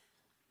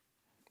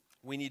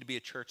 We need to be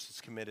a church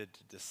that's committed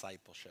to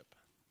discipleship.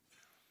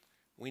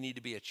 We need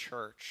to be a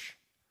church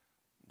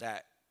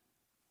that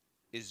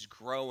is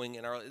growing.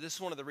 This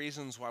is one of the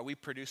reasons why we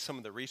produce some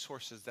of the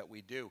resources that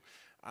we do.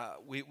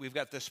 We've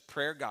got this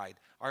prayer guide.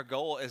 Our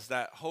goal is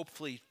that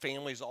hopefully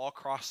families all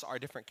across our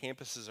different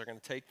campuses are going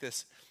to take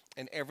this,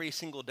 and every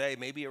single day,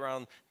 maybe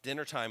around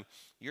dinner time,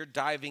 you're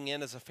diving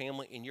in as a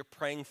family and you're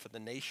praying for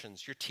the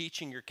nations. You're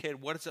teaching your kid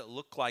what does it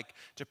look like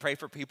to pray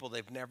for people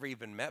they've never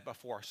even met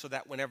before, so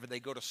that whenever they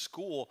go to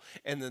school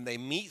and then they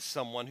meet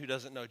someone who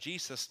doesn't know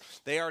Jesus,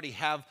 they already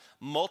have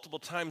multiple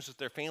times with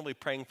their family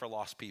praying for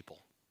lost people.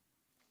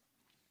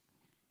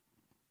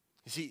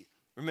 You see,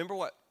 remember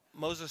what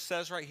Moses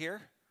says right here?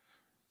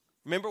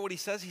 Remember what he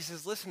says? He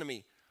says, listen to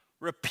me.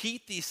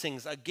 Repeat these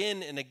things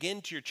again and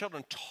again to your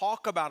children.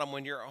 Talk about them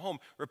when you're at home.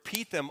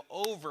 Repeat them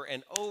over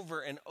and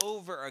over and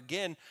over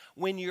again.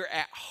 When you're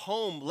at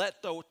home,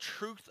 let the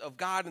truth of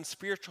God and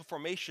spiritual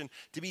formation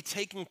to be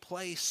taking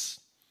place,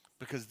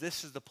 because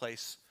this is the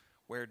place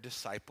where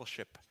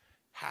discipleship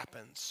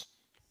happens.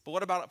 But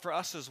what about it for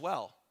us as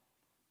well?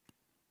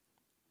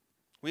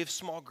 We have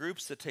small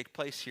groups that take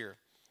place here.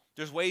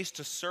 There's ways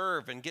to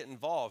serve and get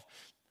involved.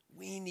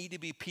 We need to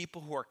be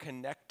people who are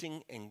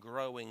connecting and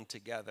growing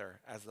together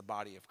as the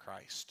body of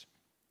Christ.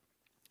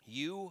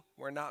 You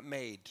were not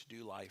made to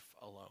do life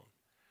alone.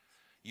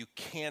 You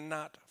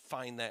cannot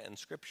find that in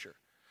Scripture.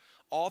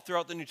 All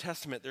throughout the New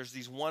Testament, there's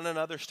these one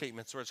another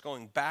statements where it's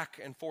going back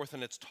and forth,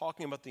 and it's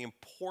talking about the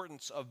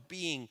importance of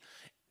being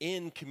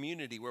in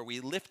community where we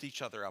lift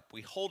each other up,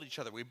 we hold each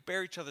other, we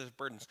bear each other's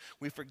burdens,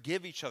 we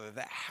forgive each other.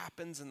 That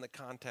happens in the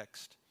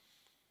context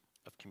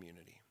of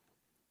community.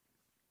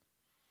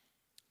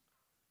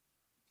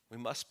 We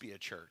must be a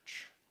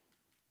church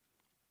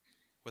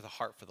with a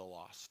heart for the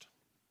lost.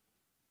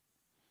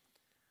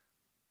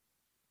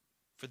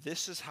 For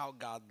this is how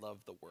God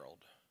loved the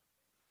world.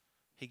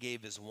 He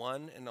gave his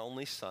one and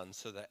only Son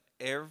so that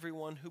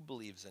everyone who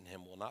believes in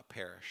him will not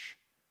perish,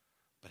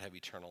 but have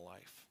eternal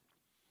life.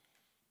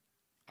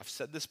 I've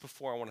said this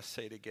before, I want to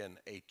say it again.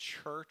 A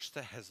church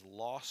that has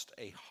lost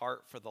a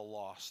heart for the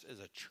lost is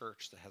a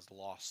church that has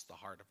lost the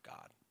heart of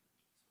God.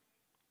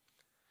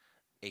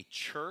 A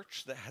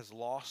church that has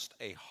lost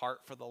a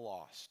heart for the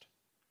lost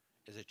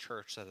is a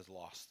church that has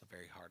lost the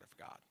very heart of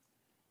God.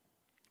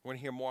 We're going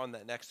to hear more on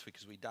that next week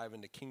as we dive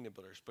into Kingdom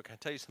Builders. But can I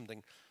tell you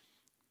something?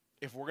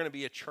 If we're going to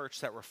be a church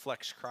that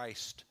reflects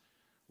Christ,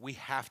 we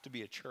have to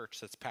be a church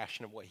that's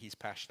passionate about what he's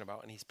passionate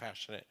about, and he's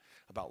passionate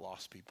about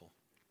lost people.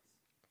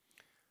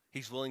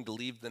 He's willing to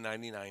leave the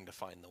 99 to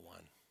find the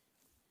one.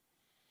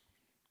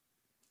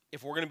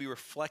 If we're going to be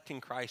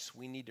reflecting Christ,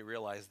 we need to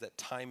realize that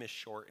time is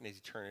short and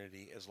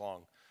eternity is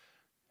long.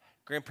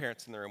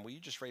 Grandparents in the room, will you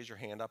just raise your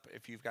hand up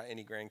if you've got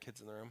any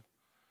grandkids in the room?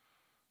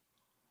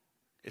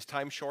 Is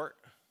time short?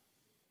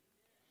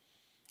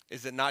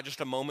 Is it not just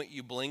a moment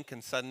you blink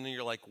and suddenly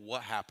you're like,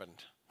 what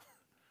happened?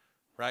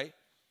 Right?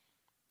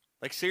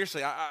 Like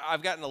seriously,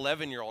 I've got an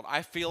 11-year-old.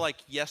 I feel like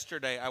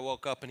yesterday I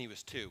woke up and he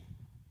was 2.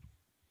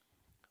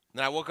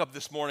 And I woke up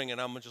this morning and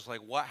I'm just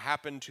like, what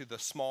happened to the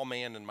small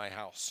man in my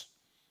house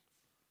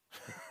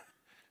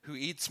who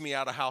eats me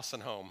out of house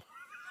and home?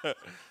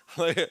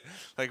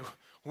 like,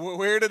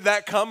 where did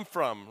that come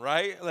from,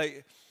 right?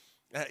 Like,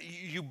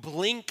 you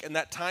blink and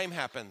that time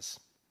happens.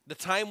 The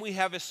time we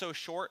have is so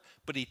short,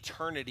 but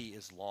eternity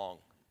is long.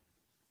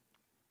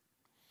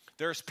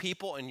 There's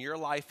people in your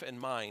life and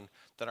mine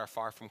that are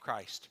far from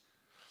Christ.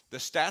 The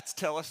stats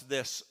tell us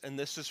this, and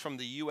this is from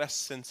the U.S.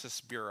 Census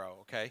Bureau,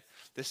 okay?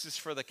 This is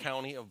for the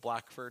county of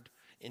Blackford,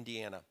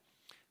 Indiana.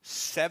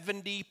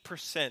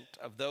 70%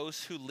 of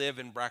those who live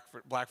in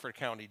Blackford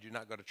County do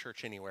not go to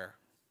church anywhere.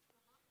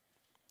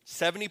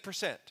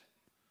 70%.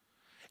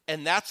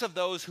 And that's of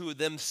those who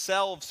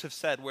themselves have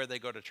said where they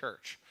go to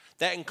church.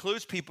 That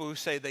includes people who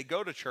say they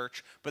go to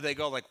church, but they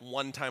go like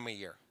one time a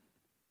year.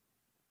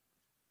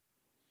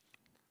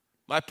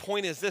 My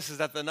point is this, is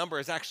that the number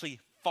is actually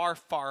far,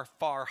 far,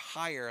 far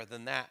higher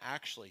than that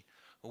actually.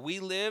 We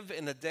live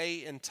in a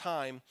day and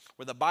time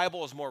where the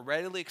Bible is more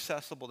readily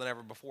accessible than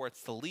ever before.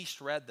 It's the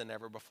least read than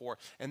ever before.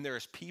 And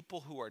there's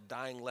people who are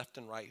dying left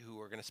and right who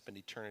are going to spend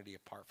eternity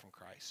apart from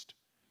Christ.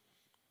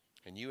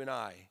 And you and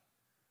I,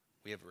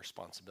 we have a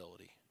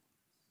responsibility.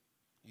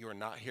 You are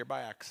not here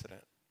by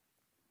accident.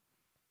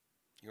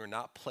 You are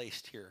not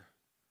placed here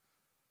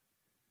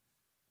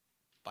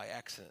by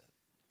accident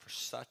for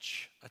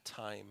such a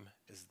time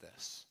as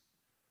this.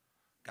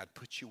 God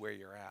put you where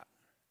you're at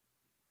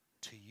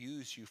to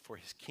use you for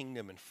his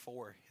kingdom and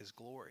for his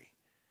glory.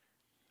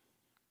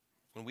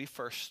 When we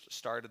first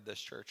started this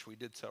church, we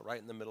did so right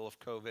in the middle of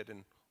COVID,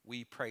 and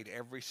we prayed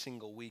every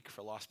single week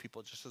for lost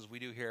people, just as we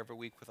do here every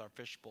week with our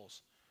fish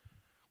bowls.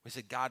 We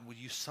said, God, would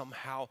you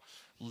somehow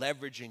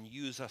leverage and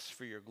use us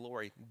for your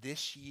glory?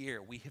 This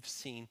year, we have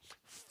seen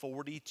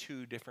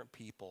 42 different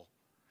people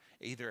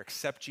either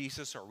accept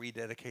Jesus or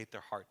rededicate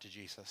their heart to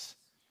Jesus.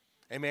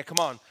 Amen. Come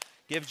on.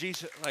 Give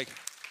Jesus,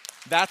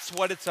 that's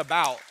what it's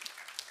about.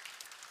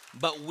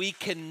 But we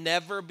can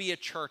never be a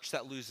church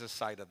that loses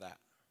sight of that.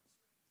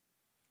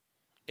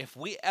 If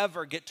we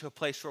ever get to a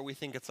place where we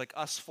think it's like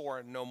us four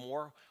and no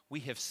more,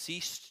 we have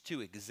ceased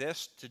to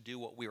exist to do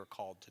what we were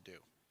called to do.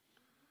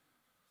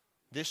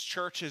 This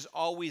church is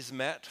always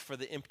met for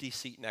the empty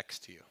seat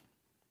next to you.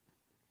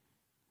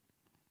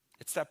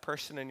 It's that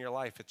person in your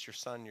life. It's your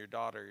son, your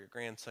daughter, your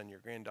grandson, your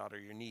granddaughter,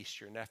 your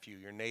niece, your nephew,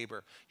 your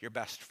neighbor, your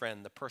best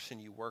friend, the person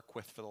you work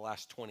with for the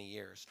last 20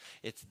 years.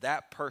 It's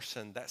that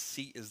person that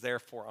seat is there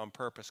for on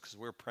purpose because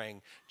we're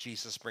praying,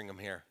 Jesus, bring them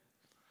here.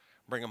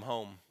 Bring them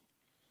home.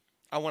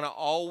 I want to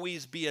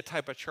always be a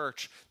type of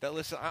church that,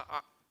 listen,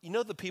 you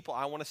know the people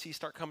I want to see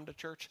start coming to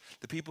church?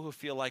 The people who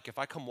feel like if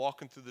I come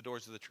walking through the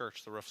doors of the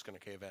church, the roof's going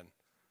to cave in.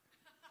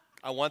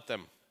 I want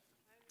them.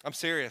 I'm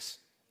serious.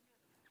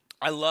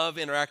 I love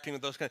interacting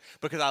with those kinds,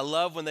 because I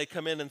love when they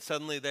come in and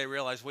suddenly they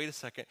realize, wait a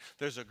second,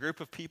 there's a group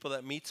of people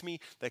that meets me,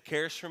 that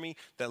cares for me,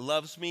 that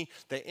loves me,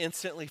 that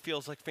instantly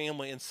feels like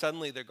family, and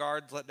suddenly their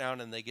guards let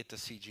down and they get to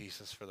see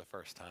Jesus for the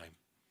first time.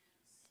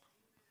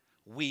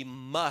 We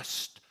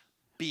must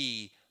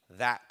be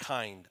that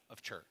kind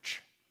of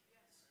church.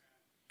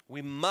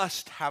 We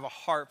must have a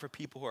heart for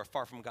people who are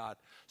far from God.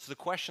 So the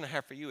question I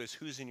have for you is,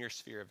 who's in your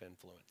sphere of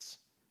influence?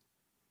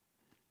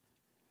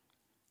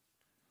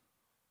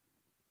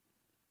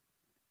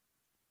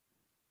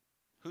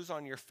 Who's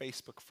on your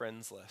Facebook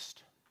friends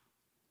list?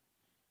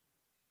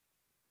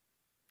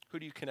 Who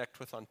do you connect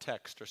with on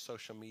text or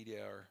social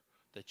media or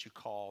that you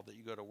call, that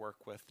you go to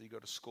work with, that you go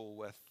to school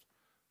with?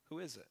 Who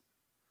is it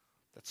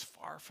that's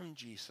far from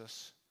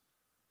Jesus,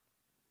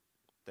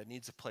 that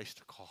needs a place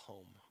to call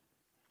home?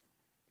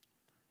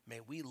 May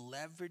we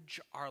leverage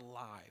our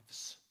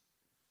lives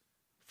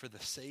for the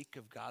sake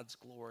of God's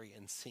glory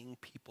and seeing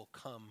people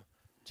come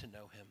to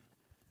know him.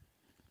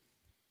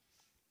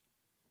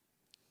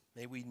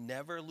 May we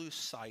never lose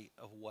sight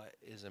of what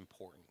is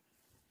important.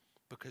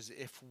 Because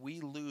if we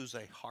lose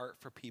a heart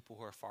for people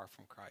who are far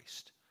from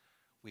Christ,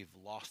 we've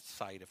lost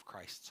sight of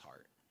Christ's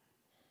heart.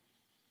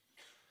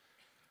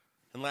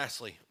 And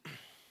lastly,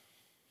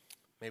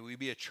 may we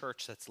be a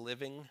church that's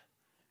living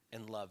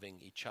and loving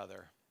each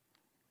other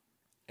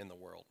in the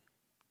world.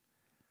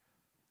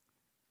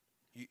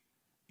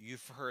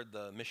 You've heard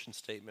the mission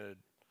statement of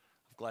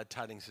Glad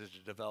Tidings is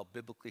to develop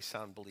biblically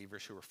sound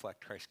believers who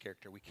reflect Christ's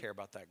character. We care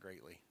about that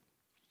greatly.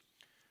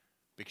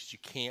 Because you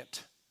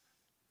can't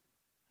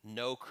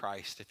know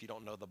Christ if you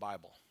don't know the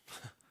Bible.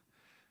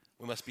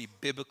 We must be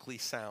biblically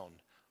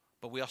sound,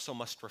 but we also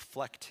must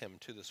reflect him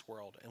to this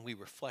world, and we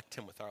reflect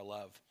him with our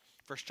love.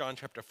 1 John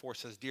chapter 4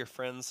 says, "Dear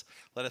friends,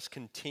 let us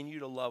continue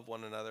to love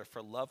one another,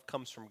 for love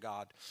comes from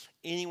God.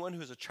 Anyone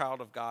who is a child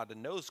of God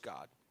and knows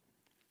God.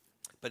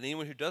 But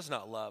anyone who does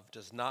not love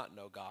does not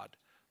know God,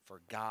 for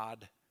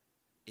God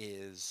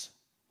is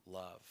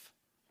love."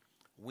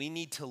 We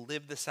need to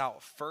live this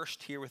out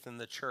first here within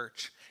the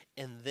church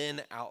and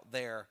then out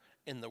there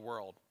in the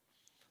world.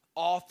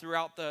 All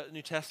throughout the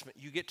New Testament,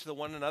 you get to the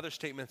one another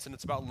statements, and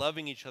it's about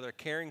loving each other,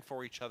 caring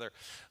for each other,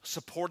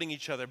 supporting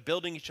each other,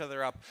 building each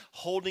other up,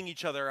 holding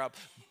each other up,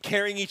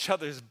 carrying each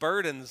other's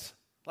burdens.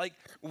 Like,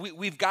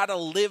 we've got to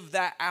live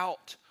that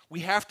out.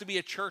 We have to be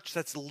a church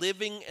that's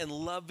living and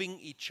loving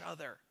each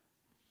other.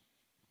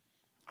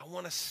 I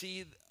want to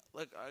see,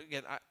 look,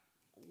 again,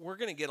 we're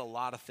going to get a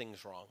lot of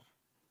things wrong.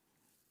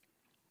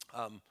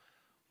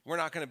 We're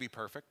not going to be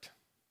perfect.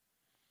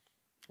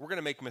 We're going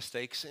to make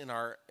mistakes in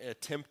our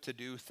attempt to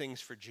do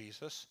things for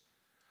Jesus.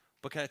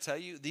 But can I tell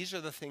you, these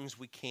are the things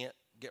we can't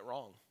get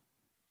wrong.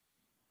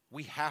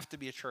 We have to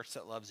be a church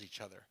that loves each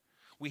other.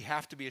 We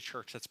have to be a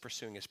church that's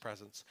pursuing his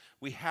presence.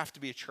 We have to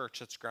be a church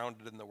that's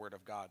grounded in the word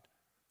of God.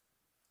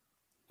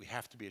 We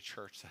have to be a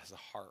church that has a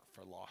heart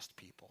for lost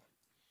people.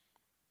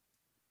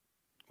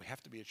 We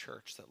have to be a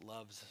church that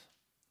loves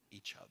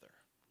each other,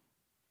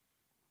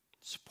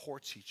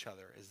 supports each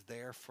other, is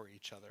there for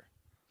each other.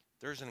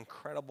 There's an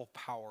incredible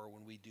power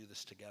when we do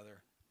this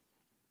together.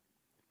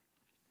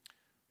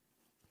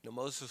 You know,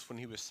 Moses, when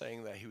he was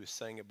saying that, he was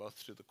saying it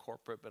both to the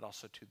corporate but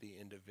also to the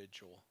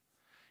individual.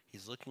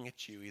 He's looking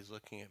at you, he's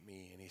looking at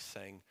me, and he's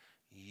saying,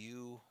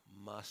 you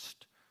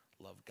must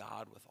love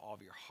God with all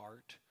of your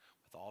heart,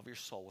 with all of your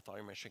soul, with all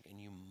your mission, and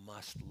you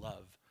must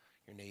love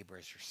your neighbor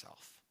as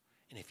yourself.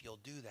 And if you'll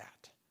do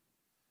that,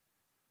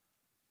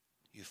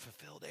 you've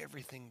fulfilled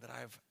everything that I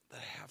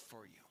have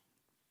for you.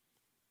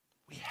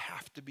 We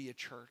have to be a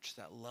church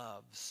that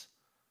loves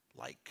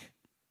like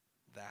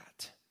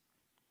that.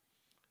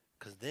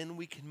 Because then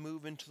we can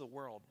move into the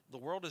world. The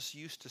world is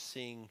used to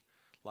seeing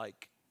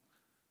like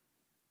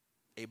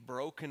a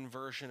broken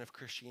version of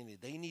Christianity.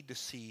 They need to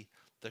see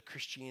the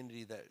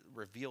Christianity that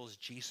reveals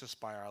Jesus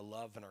by our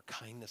love and our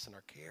kindness and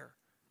our care.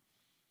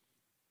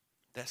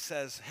 That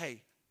says,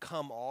 hey,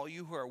 come all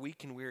you who are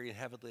weak and weary and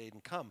heavy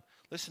laden, come.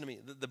 Listen to me.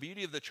 The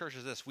beauty of the church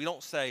is this. We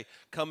don't say,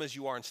 come as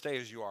you are and stay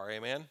as you are.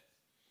 Amen?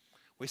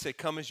 We say,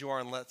 come as you are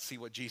and let's see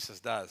what Jesus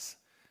does.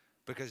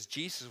 Because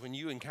Jesus, when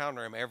you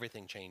encounter him,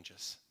 everything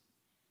changes.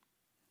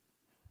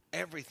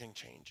 Everything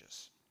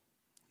changes.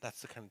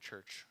 That's the kind of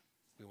church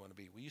we want to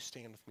be. Will you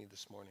stand with me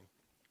this morning?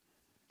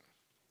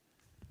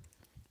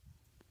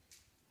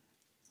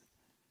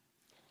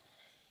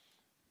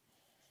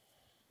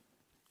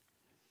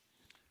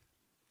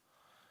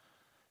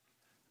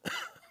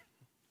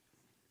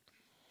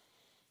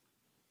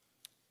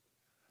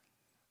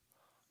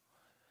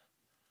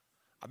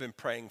 I've been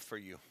praying for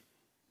you.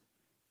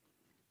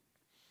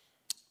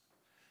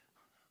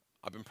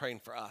 I've been praying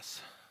for us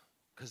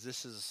because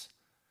this is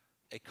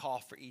a call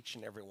for each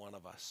and every one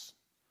of us.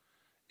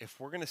 If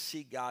we're going to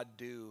see God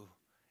do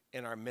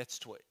in our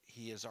midst what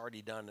he has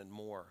already done and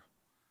more,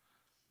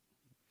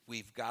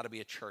 we've got to be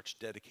a church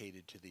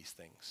dedicated to these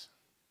things.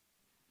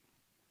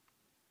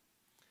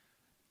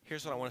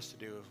 Here's what I want us to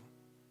do.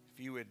 If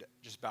you would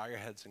just bow your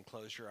heads and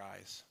close your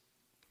eyes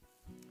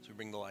as we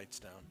bring the lights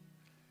down.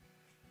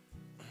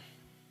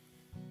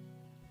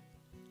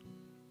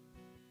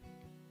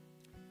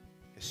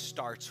 It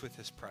starts with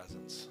his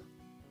presence.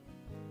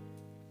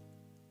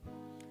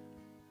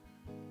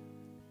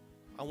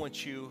 I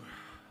want you,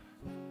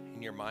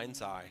 in your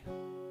mind's eye,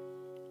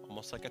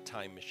 almost like a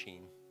time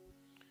machine,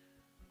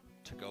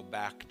 to go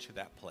back to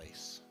that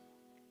place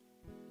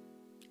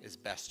as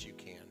best you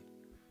can.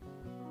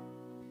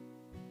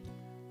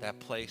 That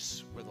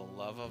place where the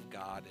love of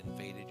God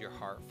invaded your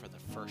heart for the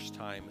first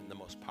time in the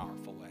most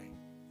powerful way.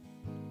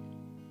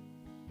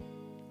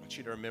 I want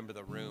you to remember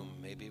the room.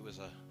 Maybe it was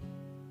a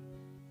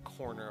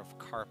corner of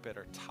carpet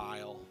or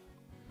tile.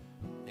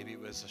 Maybe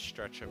it was a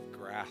stretch of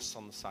grass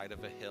on the side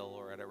of a hill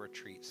or at a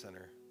retreat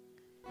center.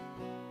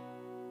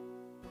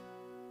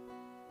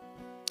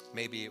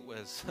 Maybe it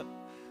was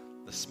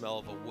the smell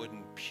of a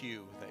wooden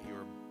pew that you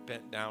were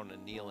bent down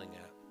and kneeling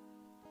at,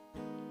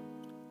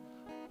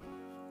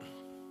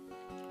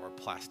 or a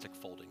plastic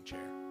folding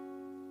chair.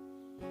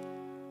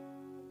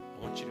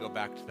 I want you to go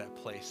back to that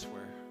place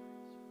where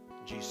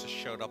Jesus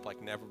showed up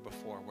like never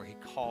before, where he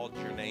called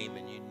your name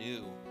and you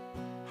knew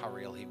how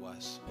real he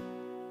was.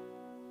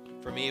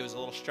 For me, it was a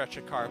little stretch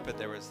of carpet.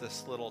 There was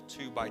this little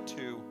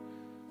 2x2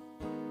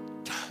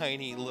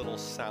 tiny little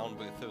sound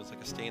booth. It was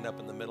like a stand up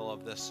in the middle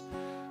of this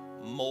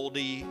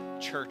moldy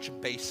church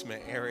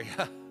basement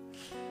area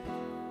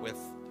with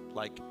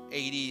like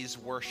 80s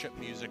worship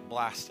music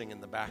blasting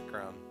in the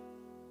background.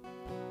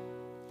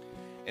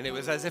 And it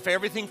was as if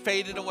everything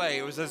faded away.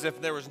 It was as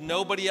if there was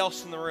nobody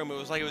else in the room. It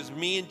was like it was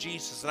me and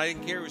Jesus. And I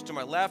didn't care who was to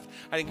my left.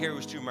 I didn't care who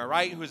was to my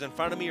right, who was in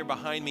front of me or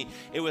behind me.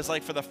 It was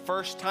like for the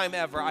first time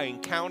ever, I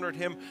encountered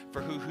him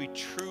for who he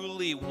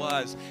truly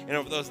was. And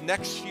over those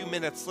next few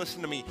minutes,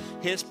 listen to me,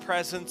 his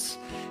presence,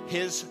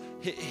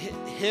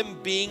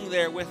 him being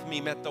there with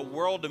me meant the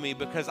world to me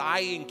because I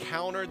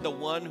encountered the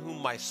one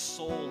whom my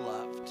soul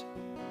loved.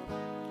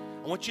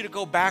 I want you to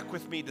go back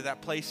with me to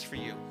that place for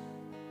you.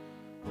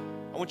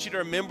 I want you to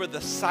remember the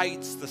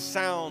sights, the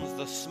sounds,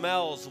 the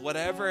smells,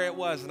 whatever it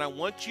was. And I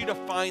want you to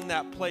find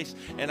that place.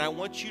 And I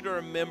want you to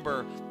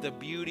remember the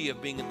beauty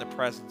of being in the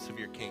presence of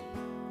your King.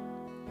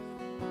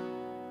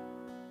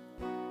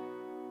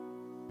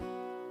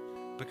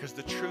 Because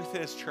the truth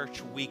is,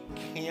 church, we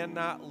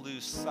cannot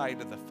lose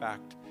sight of the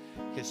fact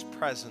his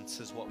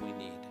presence is what we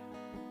need.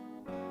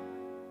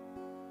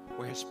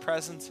 Where his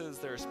presence is,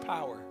 there's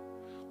power.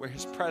 Where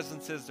his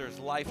presence is, there's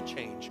life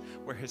change.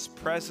 Where his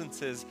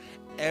presence is,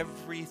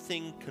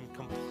 everything can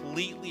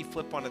completely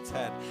flip on its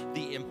head.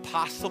 The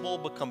impossible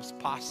becomes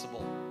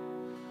possible.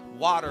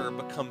 Water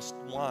becomes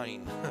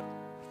wine.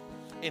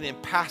 An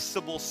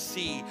impassable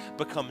sea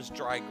becomes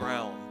dry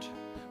ground.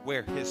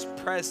 Where his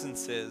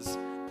presence is,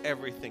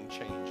 everything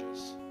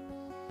changes.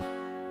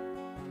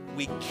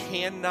 We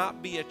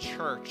cannot be a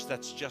church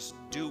that's just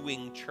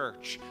doing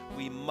church.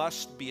 We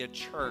must be a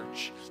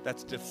church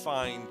that's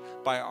defined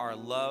by our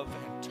love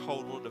and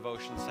total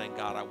devotion, saying,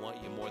 God, I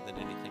want you more than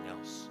anything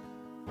else.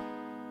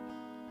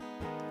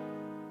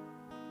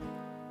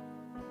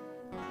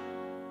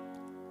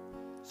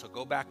 So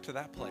go back to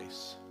that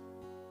place.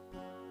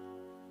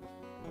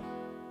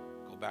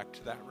 Go back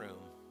to that room.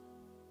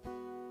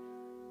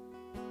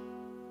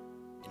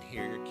 And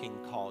hear your King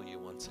call you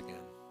once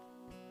again.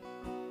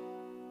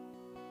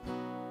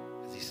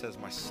 He says,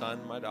 my son,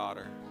 my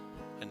daughter,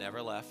 I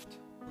never left.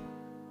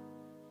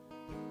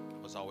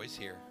 I was always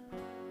here.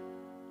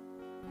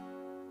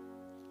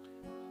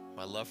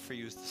 My love for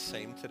you is the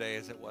same today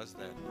as it was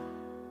then.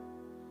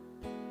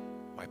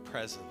 My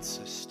presence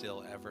is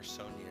still ever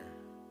so near.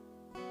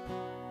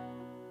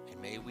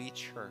 And may we,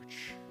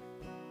 church,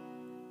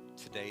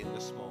 today in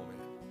this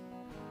moment,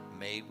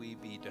 may we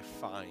be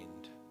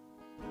defined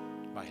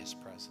by his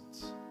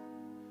presence.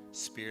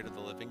 Spirit of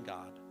the living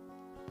God,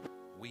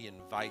 we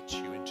invite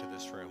you into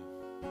this room.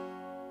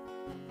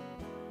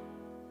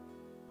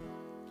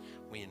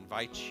 We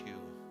invite you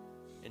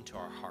into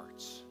our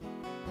hearts.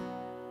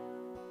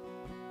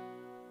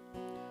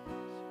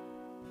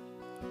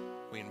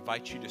 We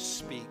invite you to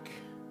speak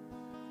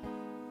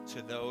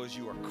to those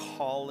you are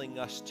calling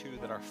us to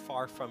that are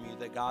far from you,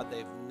 that God,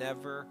 they've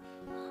never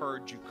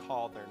heard you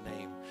call their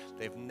name.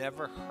 They've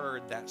never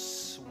heard that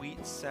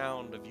sweet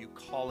sound of you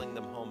calling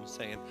them home,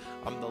 saying,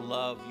 I'm the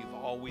love you've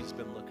always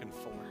been looking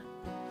for.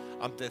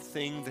 I'm the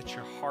thing that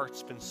your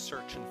heart's been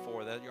searching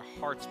for, that your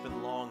heart's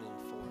been longing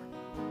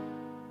for.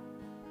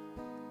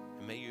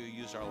 And may you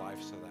use our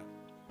lives so that.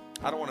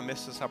 I don't want to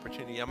miss this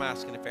opportunity. I'm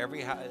asking if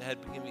every head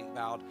be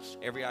bowed,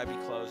 every eye be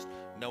closed,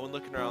 no one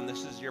looking around.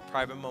 This is your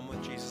private moment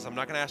with Jesus. I'm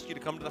not going to ask you to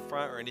come to the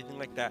front or anything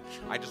like that.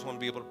 I just want to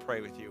be able to pray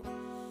with you.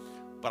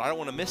 But I don't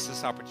want to miss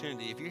this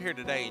opportunity. If you're here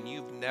today and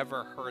you've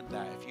never heard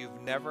that, if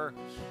you've never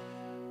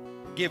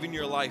given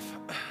your life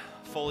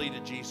fully to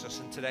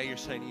Jesus, and today you're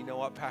saying, you know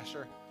what,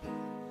 Pastor?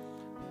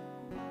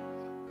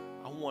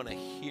 I want to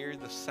hear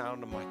the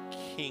sound of my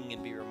King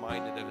and be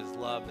reminded of his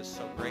love is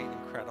so great and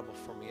incredible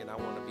for me, and I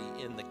want to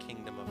be in the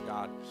kingdom of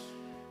God.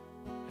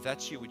 If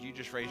that's you, would you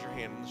just raise your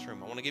hand in this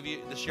room? I want to give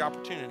you this your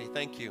opportunity.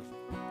 Thank you.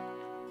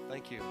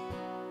 Thank you.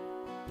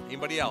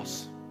 Anybody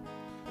else?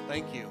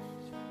 Thank you.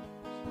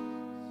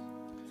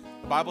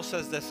 The Bible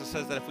says this. It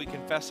says that if we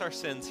confess our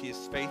sins, he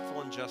is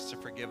faithful and just to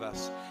forgive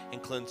us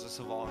and cleanse us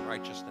of all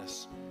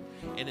unrighteousness.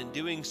 And in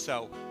doing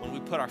so, when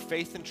we put our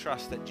faith and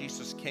trust that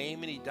Jesus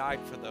came and he died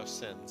for those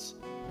sins,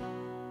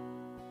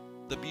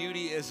 the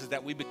beauty is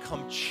that we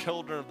become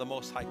children of the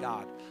Most High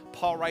God.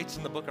 Paul writes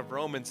in the book of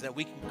Romans that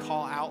we can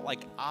call out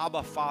like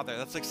Abba, Father.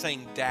 That's like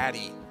saying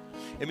daddy.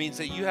 It means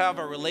that you have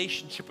a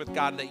relationship with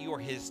God, that you are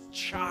his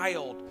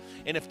child.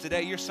 And if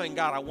today you're saying,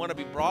 God, I want to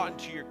be brought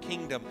into your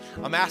kingdom,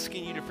 I'm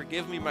asking you to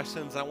forgive me my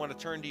sins, I want to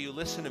turn to you.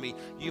 Listen to me.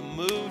 You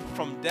moved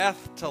from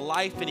death to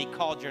life and he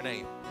called your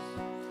name.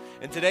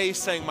 And today he's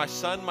saying, my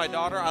son, my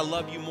daughter, I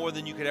love you more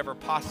than you could ever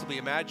possibly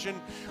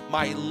imagine.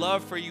 My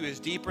love for you is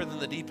deeper than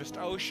the deepest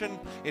ocean.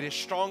 It is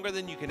stronger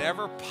than you can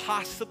ever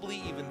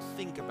possibly even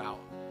think about,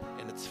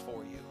 and it's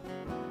for you.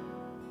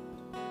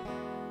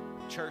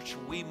 Church,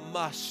 we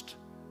must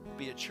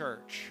be a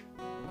church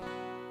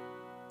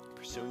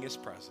pursuing his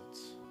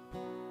presence,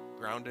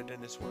 grounded in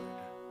his word,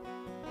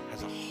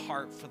 has a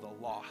heart for the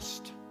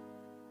lost,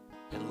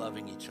 and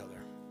loving each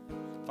other.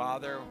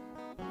 Father,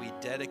 we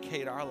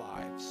dedicate our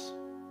lives.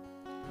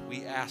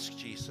 We ask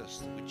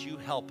Jesus, would you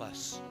help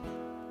us?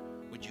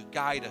 Would you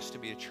guide us to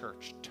be a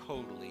church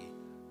totally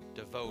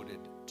devoted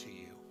to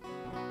you?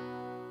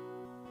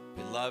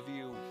 We love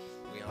you.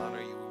 We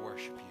honor you. We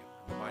worship you.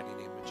 In the mighty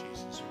name of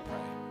Jesus, we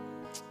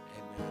pray.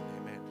 Amen.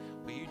 Amen.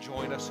 Will you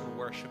join us in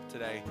worship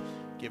today,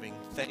 giving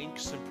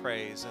thanks and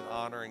praise and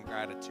honor and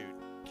gratitude,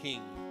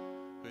 King,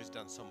 who has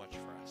done so much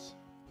for us.